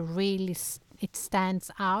pop, and it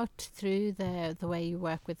stands out through the way you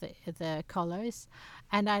work with the colors.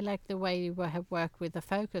 And I like the way you have worked with the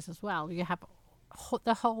focus as well. You have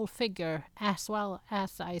the whole figure as well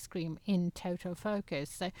as the ice cream in total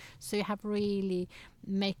focus. So you have really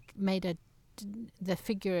made the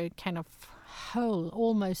figure kind of whole,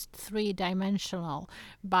 almost three-dimensional,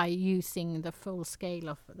 by using the full scale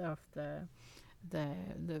of the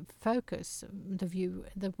focus, the view,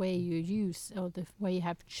 the way you use, or the way you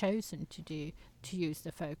have chosen to use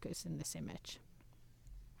the focus in this image.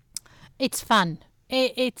 It's fun.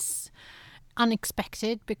 It's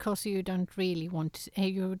unexpected because you don't really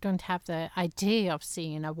you don't have the idea of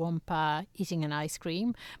seeing a Wampa eating an ice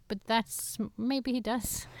cream, but maybe he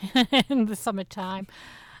does in the summertime,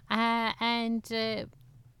 and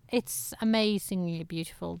it's amazingly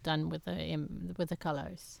beautiful done with the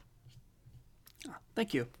colors. Oh,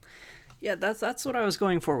 thank you. Yeah, that's what I was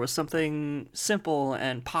going for, was something simple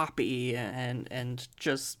and poppy and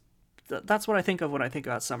just that's what I think of when I think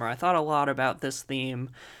about summer. I thought a lot about this theme.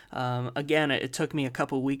 Again, it took me a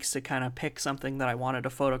couple weeks to kind of pick something that I wanted to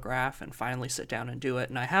photograph and finally sit down and do it.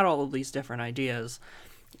 And I had all of these different ideas,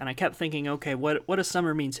 and I kept thinking, okay, what does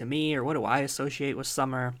summer mean to me, or what do I associate with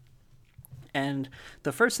summer? And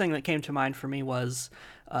the first thing that came to mind for me was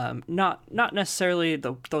not necessarily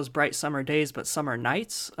those bright summer days, but summer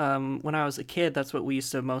nights. When I was a kid, that's what we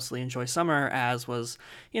used to mostly enjoy summer as, was,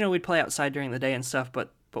 we'd play outside during the day and stuff,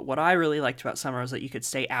 but what I really liked about summer was that you could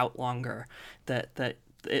stay out longer, that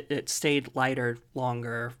it stayed lighter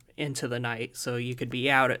longer into the night, so you could be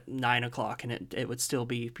out at 9 o'clock and it would still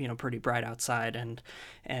be pretty bright outside, and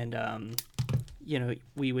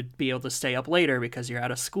we would be able to stay up later because you're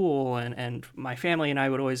out of school, and my family and I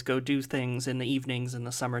would always go do things in the evenings in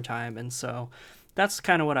the summertime, and so that's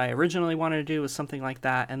kind of what I originally wanted to do, was something like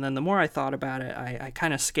that. And then the more I thought about it, I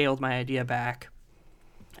kind of scaled my idea back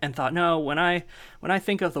and thought, no, when I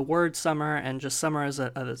think of the word summer and just summer as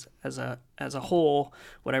a whole,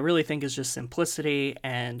 what I really think is just simplicity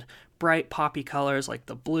and bright poppy colors like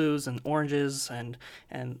the blues and oranges and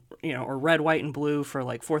or red, white, and blue for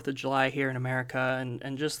like 4th of July here in America,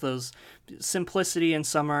 and just those simplicity in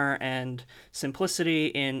summer and simplicity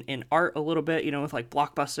in art a little bit, with like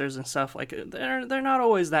blockbusters and stuff. Like they're not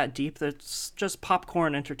always that deep. It's just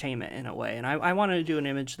popcorn entertainment in a way. And I wanted to do an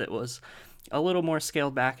image that was a little more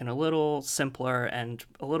scaled back and a little simpler and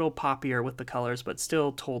a little poppier with the colors, but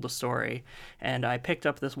still told a story. And I picked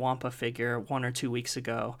up this Wampa figure 1 or 2 weeks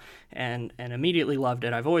ago and immediately loved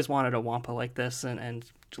it. I've always wanted a Wampa like this and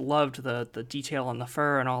loved the detail on the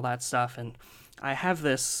fur and all that stuff. And I have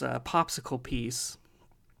this popsicle piece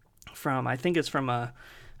I think it's from a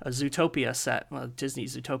Zootopia set, a Disney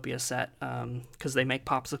Zootopia set, because they make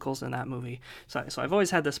popsicles in that movie. So I've always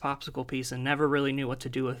had this popsicle piece and never really knew what to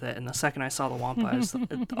do with it. And the second I saw the Wampa,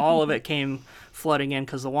 all of it came flooding in,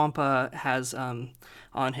 because the Wampa has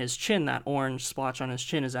on his chin, that orange splotch on his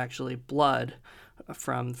chin is actually blood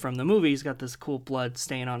from the movie. He's got this cool blood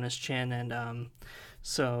stain on his chin, and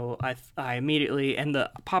so I immediately, and the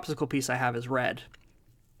popsicle piece I have is red.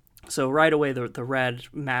 So right away, the red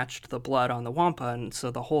matched the blood on the Wampa, and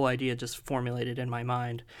so the whole idea just formulated in my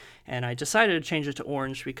mind. And I decided to change it to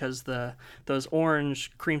orange because those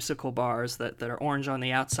orange creamsicle bars that are orange on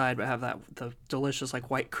the outside but have the delicious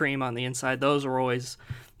like white cream on the inside, those were always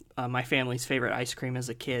my family's favorite ice cream as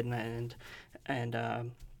a kid, and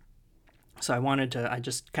so I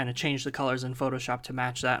just kind of changed the colors in Photoshop to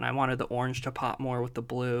match that, and I wanted the orange to pop more with the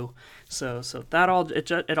blue. So that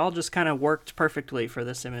it all just kind of worked perfectly for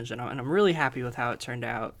this image, and I'm really happy with how it turned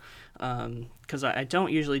out. Because I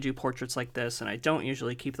don't usually do portraits like this, and I don't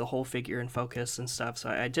usually keep the whole figure in focus and stuff. So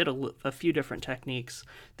I did a few different techniques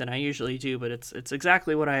than I usually do, but it's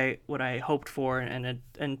exactly what I hoped for,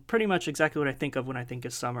 and pretty much exactly what I think of when I think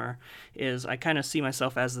of summer. Is I kind of see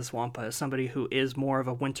myself as this Wampa, as somebody who is more of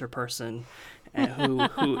a winter person, and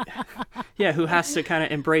who has to kind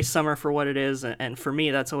of embrace summer for what it is. And for me,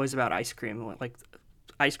 that's always about ice cream. Like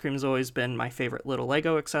ice cream has always been my favorite little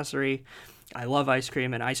Lego accessory. I love ice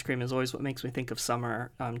cream, and ice cream is always what makes me think of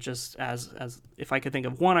summer. Just as if I could think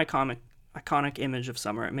of one iconic image of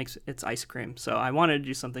summer, it's ice cream. So I wanted to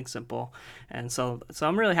do something simple, and so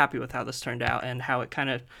I'm really happy with how this turned out and how it kind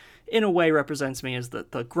of, in a way, represents me as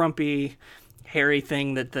the grumpy, hairy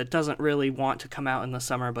thing that doesn't really want to come out in the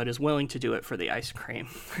summer but is willing to do it for the ice cream.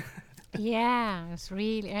 Yeah, it's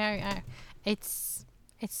really it's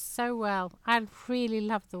so well. I really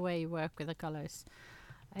love the way you work with the colors.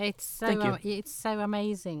 It's so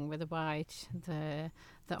amazing with the white, the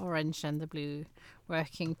orange and the blue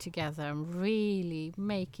working together and really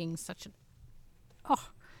making such an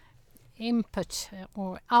input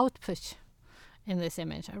or output in this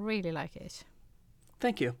image. I really like it.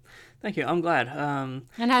 Thank you. I'm glad.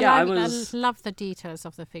 And I love the details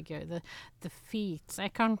of the figure, the feet. I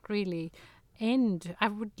can't really end. I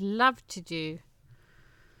would love to do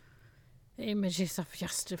images of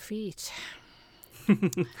just the feet.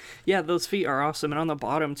 Yeah, those feet are awesome, and on the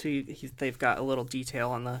bottom too, they've got a little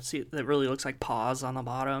detail on that really looks like paws on the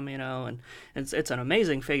bottom, and it's an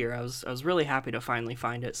amazing figure. I was really happy to finally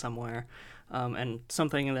find it somewhere, and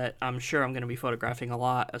something that I'm sure I'm going to be photographing a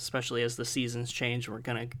lot, especially as the seasons change. We're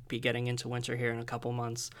going to be getting into winter here in a couple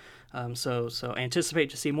months, so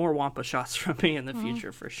anticipate to see more Wampa shots from me in the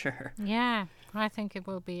future for sure. Yeah, I think it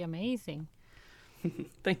will be amazing.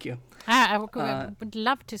 Thank you. I would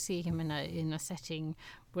love to see him in a setting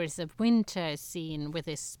where it's a winter scene with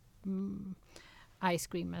his ice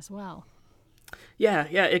cream as well. Yeah.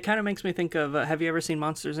 It kind of makes me think of. Have you ever seen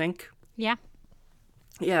Monsters, Inc.? Yeah.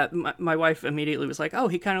 Yeah, my wife immediately was like, "Oh,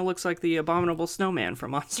 he kind of looks like the abominable snowman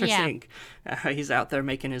from Monsters, Inc." He's out there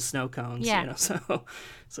making his snow cones. Yeah.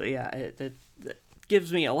 So yeah, it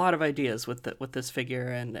gives me a lot of ideas with this figure,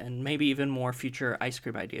 and maybe even more future ice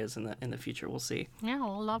cream ideas in the future. We'll see. Yeah,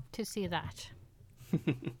 I'll love to see that.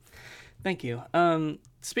 Thank you.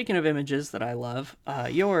 Speaking of images that I love,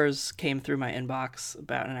 yours came through my inbox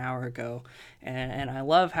about an hour ago, and I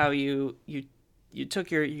love how you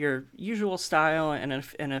took your usual style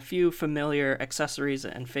and a few familiar accessories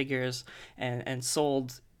and figures and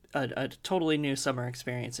sold a totally new summer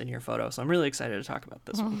experience in your photo. So I'm really excited to talk about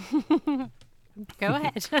this one. Go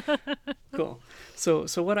ahead. Cool. So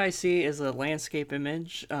what I see is a landscape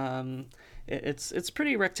image. It's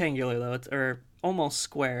pretty rectangular though, or almost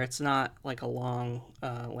square. It's not like a long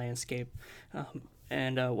landscape.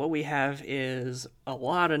 And what we have is a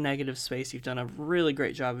lot of negative space. You've done a really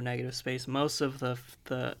great job of negative space. Most of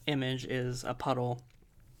the image is a puddle.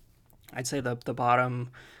 I'd say the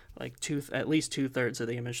bottom, like at least 2/3 of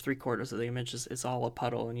the image, 3/4 of the image is all a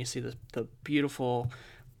puddle, and you see the beautiful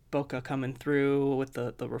bokeh coming through with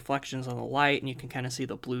the reflections on the light, and you can kind of see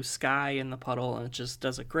the blue sky in the puddle, and it just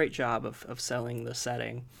does a great job of selling the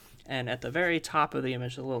setting. And at the very top of the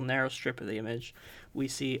image, the little narrow strip of the image, we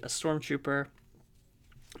see a stormtrooper.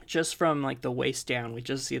 Just from like the waist down, we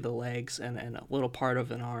just see the legs and a little part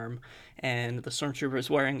of an arm. And the stormtrooper is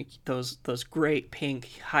wearing those great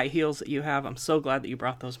pink high heels that you have. I'm so glad that you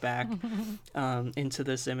brought those back into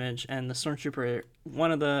this image. And the stormtrooper,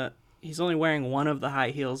 he's only wearing one of the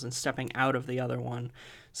high heels and stepping out of the other one.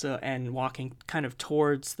 So, and walking kind of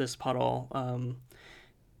towards this puddle.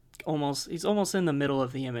 He's almost in the middle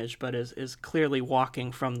of the image, but is clearly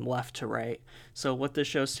walking from left to right. So what this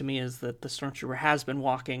shows to me is that the stormtrooper has been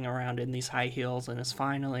walking around in these high heels and is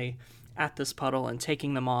finally at this puddle and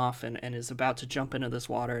taking them off and is about to jump into this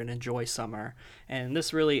water and enjoy summer. And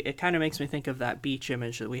this really, it kind of makes me think of that beach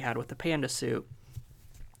image that we had with the panda suit.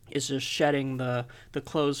 Is just shedding the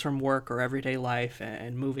clothes from work or everyday life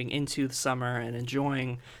and moving into the summer and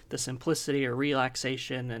enjoying the simplicity or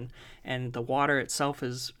relaxation, and the water itself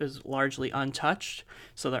is largely untouched,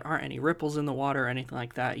 so there aren't any ripples in the water or anything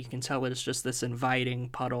like that. You can tell that it's just this inviting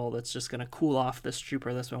puddle that's just going to cool off this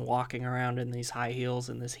trooper that's been walking around in these high heels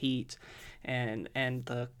in this heat, and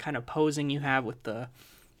the kind of posing you have with the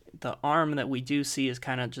arm that we do see is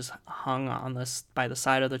kind of just hung on this by the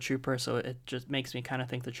side of the trooper, so it just makes me kind of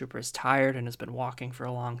think the trooper is tired and has been walking for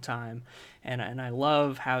a long time. And I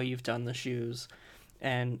love how you've done the shoes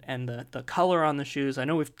and the color on the shoes. I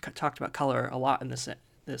know we've talked about color a lot in this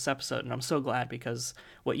episode, and I'm so glad because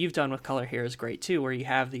what you've done with color here is great too, where you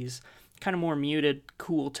have these kind of more muted,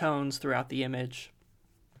 cool tones throughout the image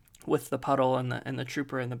with the puddle and the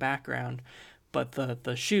trooper in the background. But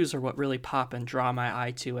the shoes are what really pop and draw my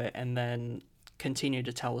eye to it, and then continue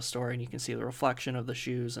to tell the story. And you can see the reflection of the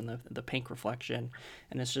shoes and the pink reflection.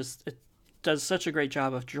 And it does such a great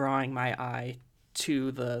job of drawing my eye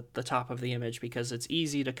to the top of the image, because it's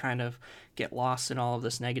easy to kind of get lost in all of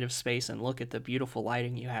this negative space and look at the beautiful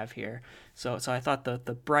lighting you have here. So I thought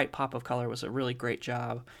the bright pop of color was a really great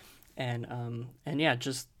job. And yeah,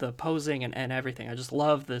 just the posing and everything. I just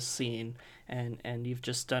love this scene, and you've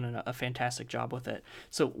just done a fantastic job with it.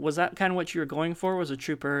 So was that kind of what you were going for? Was a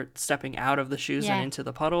trooper stepping out of the shoes and into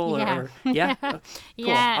the puddle? Yeah. Or yeah? Cool.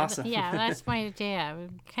 Yeah, Awesome. Yeah, that's my idea.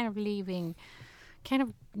 Kind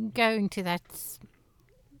of going to that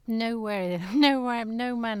nowhere,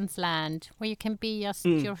 no man's land, where you can be just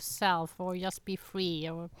yourself, or just be free,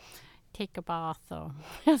 or take a bath, or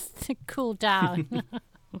just cool down.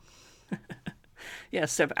 Yeah,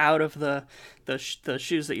 step out of the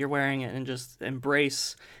shoes that you're wearing and just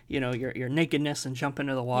embrace, your nakedness and jump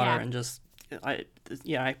into the water and just I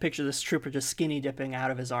picture this trooper just skinny dipping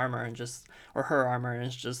out of his armor or her armor, and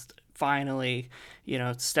is just finally,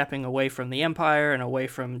 stepping away from the Empire and away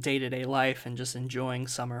from day-to-day life and just enjoying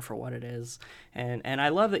summer for what it is. And I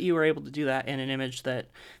love that you were able to do that in an image that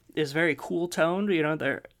is very cool toned.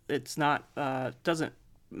 It's not doesn't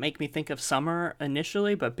make me think of summer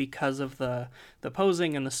initially, but because of the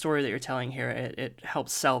posing and the story that you're telling here, it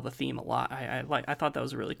helps sell the theme a lot. I thought that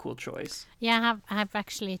was a really cool choice. Yeah, I've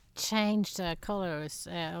actually changed the colors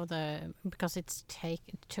because I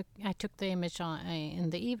took the image on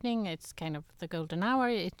in the evening. It's kind of the golden hour.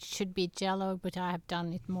 It should be yellow, but I have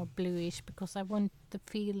done it more bluish because I want the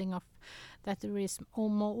feeling of that there is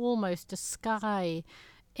almost a sky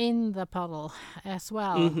in the puddle as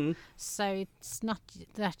well. Mm-hmm. So it's not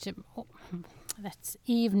that that's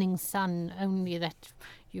evening sun only that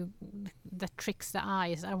tricks the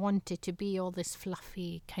eyes. I want it to be all this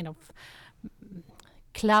fluffy kind of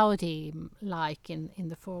cloudy like in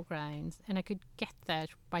the foreground, and I could get that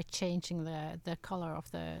by changing the color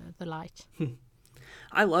of the light.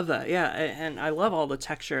 I love that, yeah, and I love all the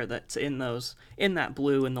texture that's in that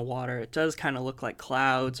blue in the water. It does kind of look like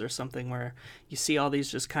clouds or something, where you see all these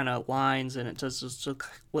just kind of lines, and it does just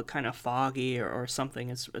look kind of foggy or something.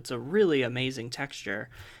 It's a really amazing texture,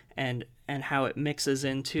 and how it mixes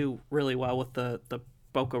into really well with the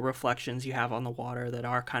bokeh reflections you have on the water that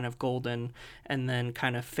are kind of golden and then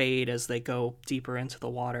kind of fade as they go deeper into the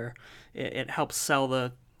water. It helps sell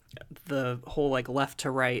the whole like left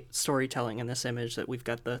to right storytelling in this image, that we've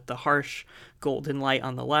got the harsh golden light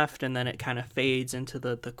on the left, and then it kind of fades into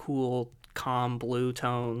the cool calm blue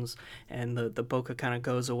tones, and the bokeh kind of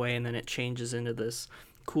goes away, and then it changes into this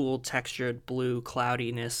cool textured blue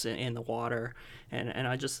cloudiness in the water, and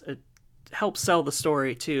it helps sell the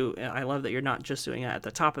story too. I love that you're not just doing it at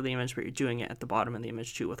the top of the image, but you're doing it at the bottom of the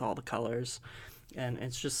image too, with all the colors. And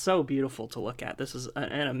it's just so beautiful to look at. This is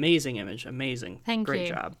an amazing image. Amazing. Great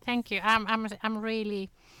job. Thank you. I'm really.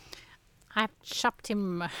 I've chopped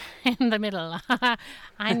him in the middle.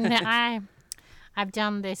 I've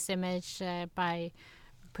done this image by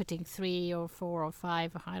putting 3 or 4 or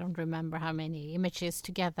 5, I don't remember how many images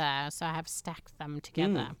together. So I have stacked them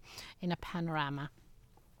together in a panorama.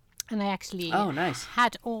 And I actually nice.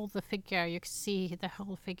 had all the figure. You could see the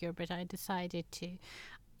whole figure, but I decided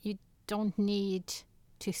you don't need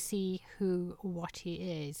to see who or what he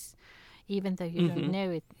is, even though you don't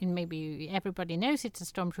know it. And maybe everybody knows it's a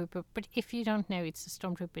stormtrooper, but if you don't know it's a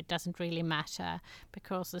stormtrooper, it doesn't really matter,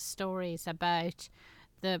 because the story is about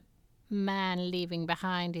the man leaving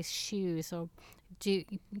behind his shoes, or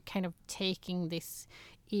kind of taking this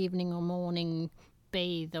evening or morning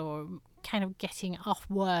bathe, or kind of getting off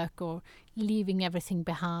work, or leaving everything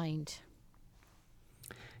behind.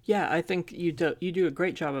 Yeah, I think you do a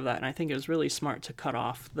great job of that, and I think it was really smart to cut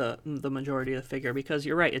off the majority of the figure, because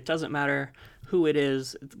you're right, it doesn't matter who it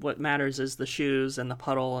is. What matters is the shoes and the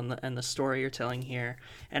puddle and the story you're telling here.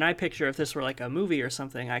 And I picture, if this were like a movie or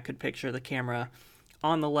something, I could picture the camera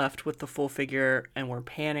on the left with the full figure, and we're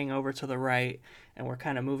panning over to the right, and we're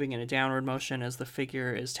kind of moving in a downward motion as the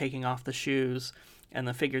figure is taking off the shoes, and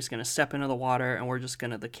the figure's going to step into the water, and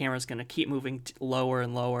the camera's going to keep moving lower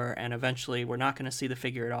and lower, and eventually we're not going to see the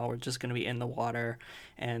figure at all. We're just going to be in the water,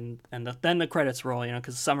 and then the credits roll,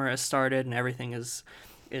 because summer has started and everything is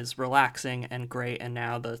relaxing and great, and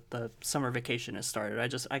now the summer vacation has started.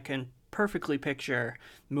 I can perfectly picture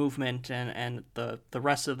movement and the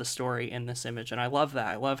rest of the story in this image, and I love that.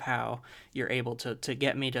 I love how you're able to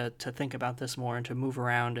get me to think about this more, and to move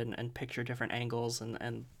around and picture different angles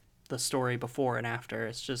and the story before and after.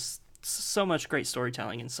 It's just so much great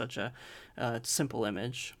storytelling in such a simple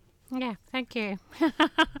image. Yeah, thank you.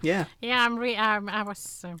 Yeah. Yeah, I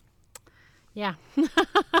was. Yeah,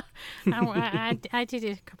 I did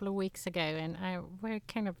it a couple of weeks ago, and we're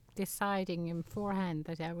kind of deciding in beforehand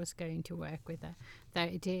that I was going to work with the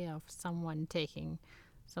idea of someone taking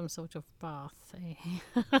some sort of bath.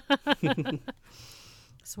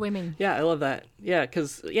 Swimming. Yeah, I love that. Yeah,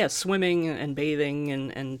 because swimming and bathing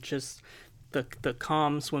and just the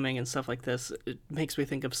calm swimming and stuff like this, it makes me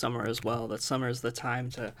think of summer as well. That summer is the time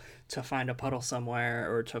to find a puddle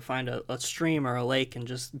somewhere, or to find a stream or a lake and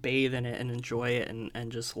just bathe in it and enjoy it,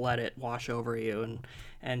 and just let it wash over you,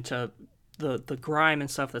 and to the grime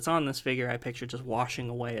and stuff that's on this figure, I picture just washing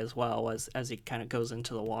away as well as he kind of goes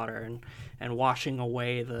into the water, and washing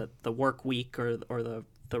away the work week or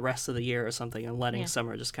the rest of the year or something, and letting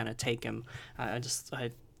summer just kind of take him. I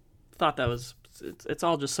thought that was, it's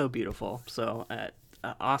all just so beautiful. So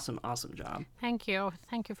awesome job. Thank you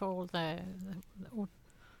for all the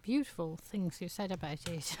beautiful things you said about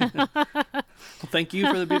it. Well, thank you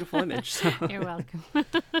for the beautiful image. So. You're welcome.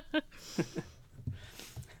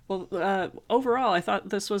 Well, overall, I thought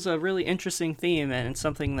this was a really interesting theme, and it's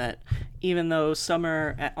something that, even though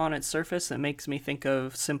summer on its surface, it makes me think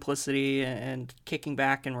of simplicity and kicking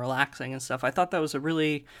back and relaxing and stuff. I thought that was a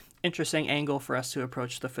really interesting angle for us to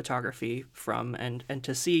approach the photography from, and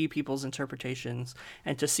to see people's interpretations,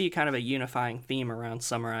 and to see kind of a unifying theme around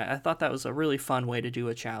summer. I thought that was a really fun way to do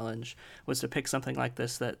a challenge, was to pick something like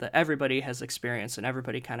this that everybody has experienced, and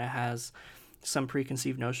everybody kind of has some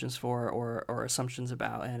preconceived notions for, or assumptions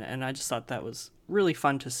about, and I just thought that was really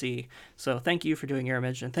fun to see. So thank you for doing your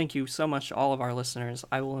image, and thank you so much to all of our listeners.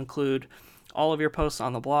 I will include all of your posts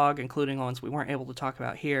on the blog, including ones we weren't able to talk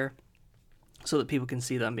about here, so that people can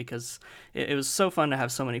see them, because it was so fun to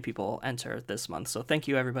have so many people enter this month. So thank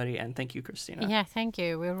you, everybody, and thank you, Christina. Yeah, thank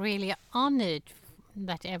you. We're really honored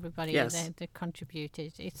that everybody that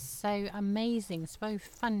contributed. It's so amazing, so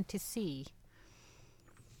fun to see.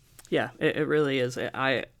 Yeah, it really is.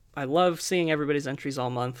 I love seeing everybody's entries all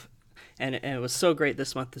month, and it was so great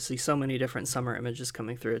this month to see so many different summer images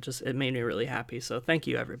coming through. It made me really happy. So thank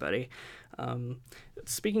you, everybody.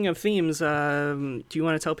 Speaking of themes, do you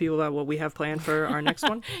want to tell people about what we have planned for our next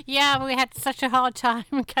one? Yeah, we had such a hard time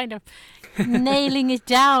kind of nailing it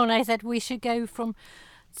down. I said we should go from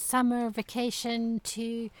summer vacation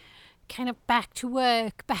to kind of back to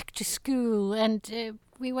work, back to school, and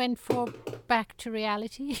we went for back to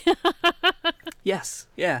reality. Yes,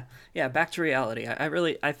 yeah, back to reality.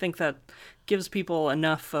 I think that gives people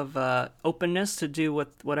enough of openness to do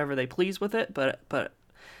whatever they please with it, but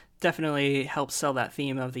definitely helps sell that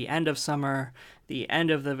theme of the end of summer, the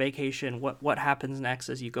end of the vacation, what happens next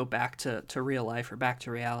as you go back to real life, or back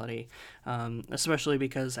to reality, especially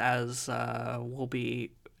because as we'll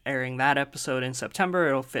be airing that episode in September,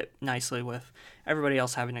 it'll fit nicely with everybody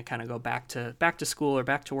else having to kind of go back to school or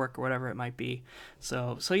back to work or whatever it might be.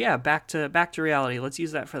 So yeah, back to reality. Let's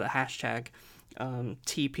use that for the hashtag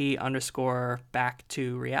TP_ back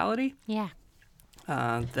to reality. Yeah.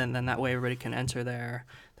 Then that way everybody can enter their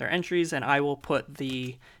entries, and I will put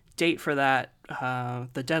the date for that,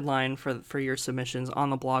 the deadline for your submissions on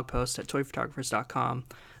the blog post at toyphotographers.com.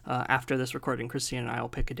 After this recording, Christine and I will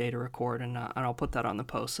pick a day to record, and I'll put that on the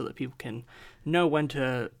post so that people can know when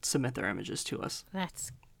to submit their images to us.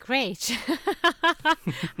 That's great.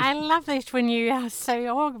 I love it when you are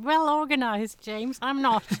so well organized, James. I'm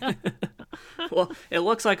not. Well, it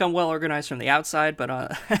looks like I'm well organized from the outside, but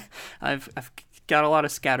I've got a lot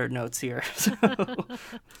of scattered notes here. So.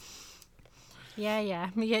 Yeah.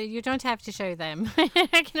 You don't have to show them.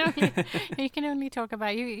 You can only talk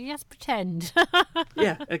about you. Just pretend.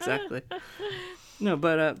 Yeah, exactly. No,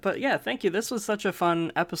 but yeah, thank you. This was such a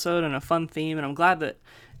fun episode and a fun theme, and I'm glad that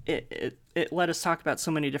it let us talk about so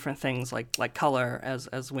many different things like color,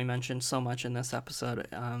 as we mentioned so much in this episode.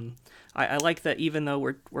 I like that even though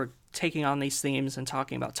we're taking on these themes and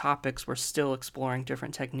talking about topics, we're still exploring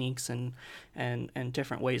different techniques and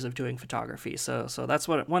different ways of doing photography. So that's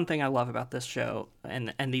one thing I love about this show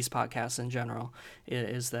and these podcasts in general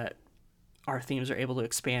is that our themes are able to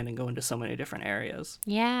expand and go into so many different areas.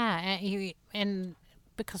 Yeah, and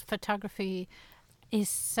because photography is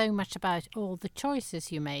so much about all the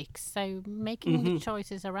choices you make. So making the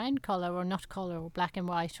choices around color or not color or black and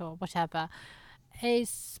white or whatever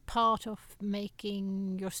is part of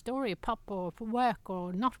making your story pop or work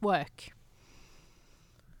or not work.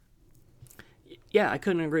 Yeah, I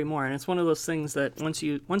couldn't agree more. And it's one of those things that once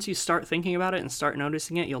you start thinking about it and start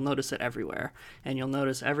noticing it, you'll notice it everywhere. And you'll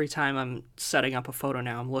notice every time I'm setting up a photo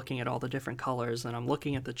now, I'm looking at all the different colors and I'm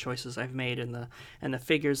looking at the choices I've made and the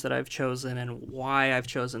figures that I've chosen and why I've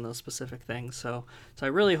chosen those specific things. So I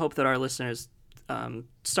really hope that our listeners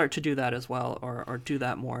start to do that as well, or do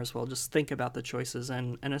that more as well. Just think about the choices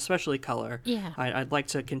and especially color. Yeah. I'd like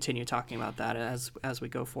to continue talking about that as we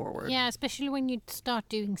go forward. Yeah, especially when you start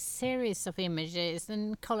doing series of images,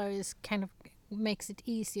 then color is kind of makes it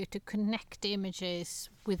easier to connect images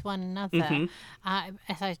with one another.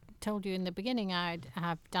 As I told you in the beginning, I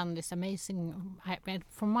have done this amazing,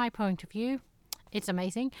 from my point of view, it's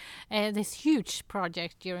amazing. This huge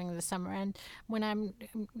project during the summer, and when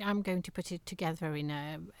I'm going to put it together in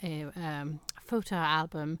a photo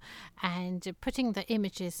album, and putting the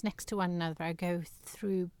images next to one another, I go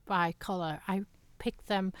through by color. I pick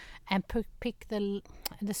them and pick the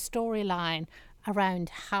storyline around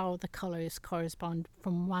how the colors correspond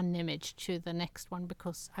from one image to the next one,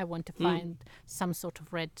 because I want to find some sort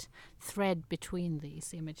of red thread between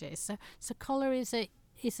these images. So color is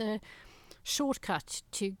a shortcut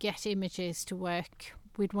to get images to work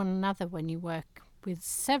with one another. When you work with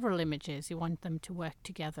several images, you want them to work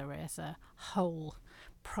together as a whole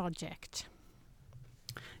project.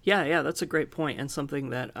 Yeah, that's a great point, and something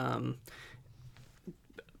that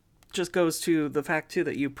just goes to the fact too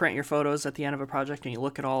that you print your photos at the end of a project and you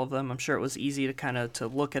look at all of them. I'm sure it was easy to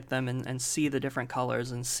look at them and see the different colors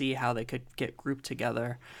and see how they could get grouped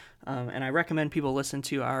together. And I recommend people listen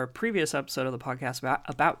to our previous episode of the podcast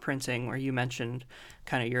about printing, where you mentioned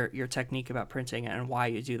kind of your technique about printing and why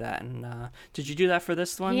you do that. And did you do that for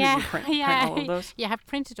this one? Yeah, did you print all of those? Yeah, I've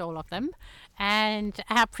printed all of them, and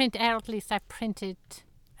I printed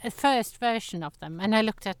a first version of them, and I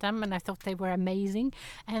looked at them and I thought they were amazing,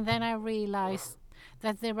 and then I realized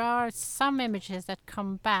that there are some images that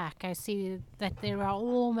come back. I see that they are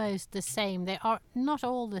almost the same. They are not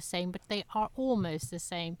all the same, but they are almost the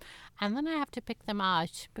same. And then I have to pick them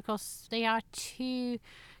out because they are too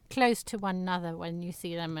close to one another when you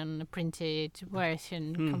see them in a printed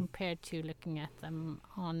version compared to looking at them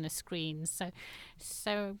on the screen.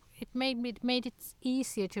 So it made it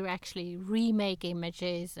easier to actually remake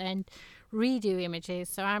images and redo images.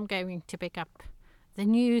 So I'm going to pick up the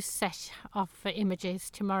new set of images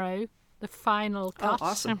tomorrow, the final cut. Oh,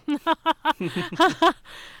 awesome.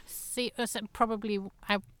 See, I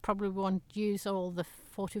probably won't use all the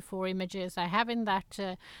 44 images I have in that.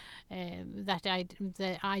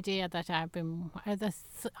 The idea that I've been,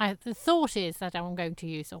 the thought is that I'm going to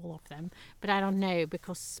use all of them, but I don't know,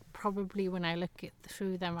 because probably when I look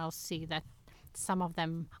through them, I'll see that some of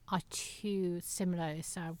them are too similar.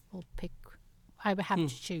 So I will have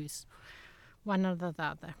to choose one or the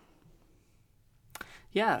other.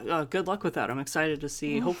 Yeah, good luck with that. I'm excited to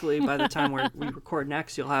see. Hopefully, by the time we record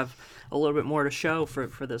next, you'll have a little bit more to show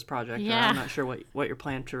for this project. Yeah. I'm not sure what your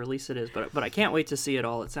plan to release it is, but I can't wait to see it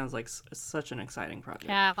all. It sounds like such an exciting project.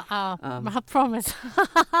 Yeah, I promise.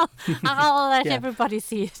 I'll let everybody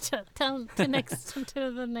see it. To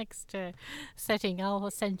the next setting,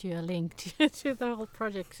 I'll send you a link to the whole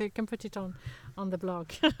project so you can put it on the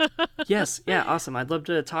blog. Yes, yeah, awesome. I'd love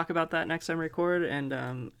to talk about that next time we record and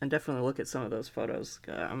definitely look at some of those photos.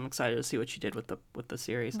 I'm excited to see what you did with the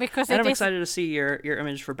series. Because I'm excited to see your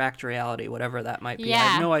image for Back to Reality, whatever that might be. Yeah. I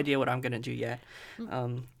have no idea what I'm going to do yet.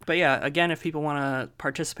 But yeah, again, if people want to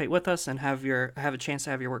participate with us and have a chance to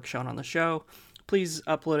have your work shown on the show, please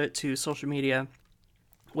upload it to social media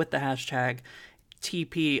with the hashtag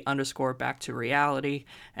TP_back-to-reality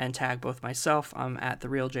and tag both myself. I'm at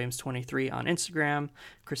TheRealJames23 on Instagram.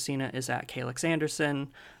 Christina is at Calix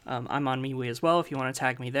Anderson. I'm on MeWe as well. If you want to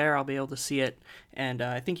tag me there, I'll be able to see it. And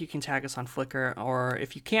I think you can tag us on Flickr, or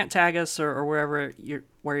if you can't tag us or wherever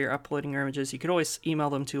where you're uploading your images, you could always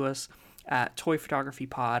email them to us at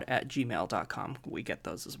toyphotographypod@gmail.com. We get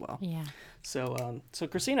those as well. Yeah. So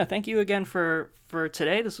Christina, thank you again for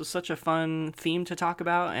today. This was such a fun theme to talk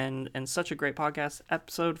about, and such a great podcast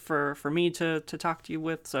episode for me to talk to you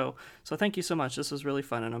with. So thank you so much. This was really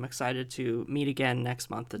fun, and I'm excited to meet again next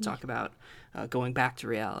month to talk about going back to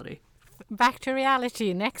reality. Back to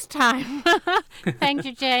reality next time. Thank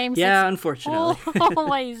you, James. Yeah, unfortunately.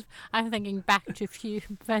 Always, I'm thinking Back to Future.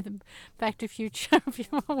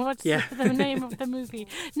 What's the name of the movie?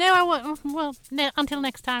 No, until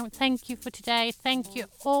next time. Thank you for today. Thank you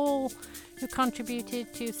all who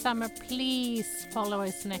contributed to summer. Please follow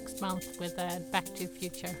us next month with Back to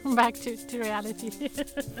Future. Back to reality.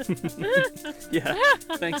 Yeah.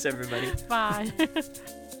 Thanks, everybody. Bye.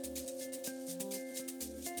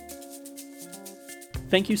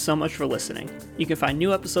 Thank you so much for listening. You can find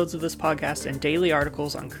new episodes of this podcast and daily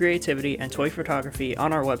articles on creativity and toy photography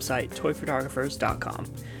on our website,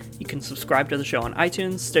 toyphotographers.com. You can subscribe to the show on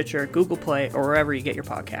iTunes, Stitcher, Google Play, or wherever you get your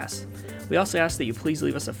podcasts. We also ask that you please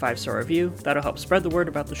leave us a 5-star review. That'll help spread the word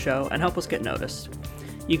about the show and help us get noticed.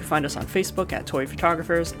 You can find us on Facebook at Toy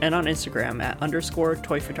Photographers and on Instagram at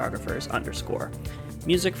 _toyphotographers_.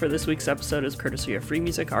 Music for this week's episode is courtesy of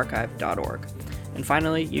freemusicarchive.org. And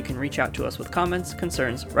finally, you can reach out to us with comments,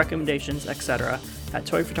 concerns, recommendations, etc. at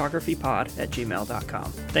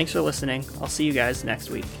toyphotographypod@gmail.com. Thanks for listening. I'll see you guys next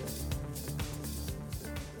week.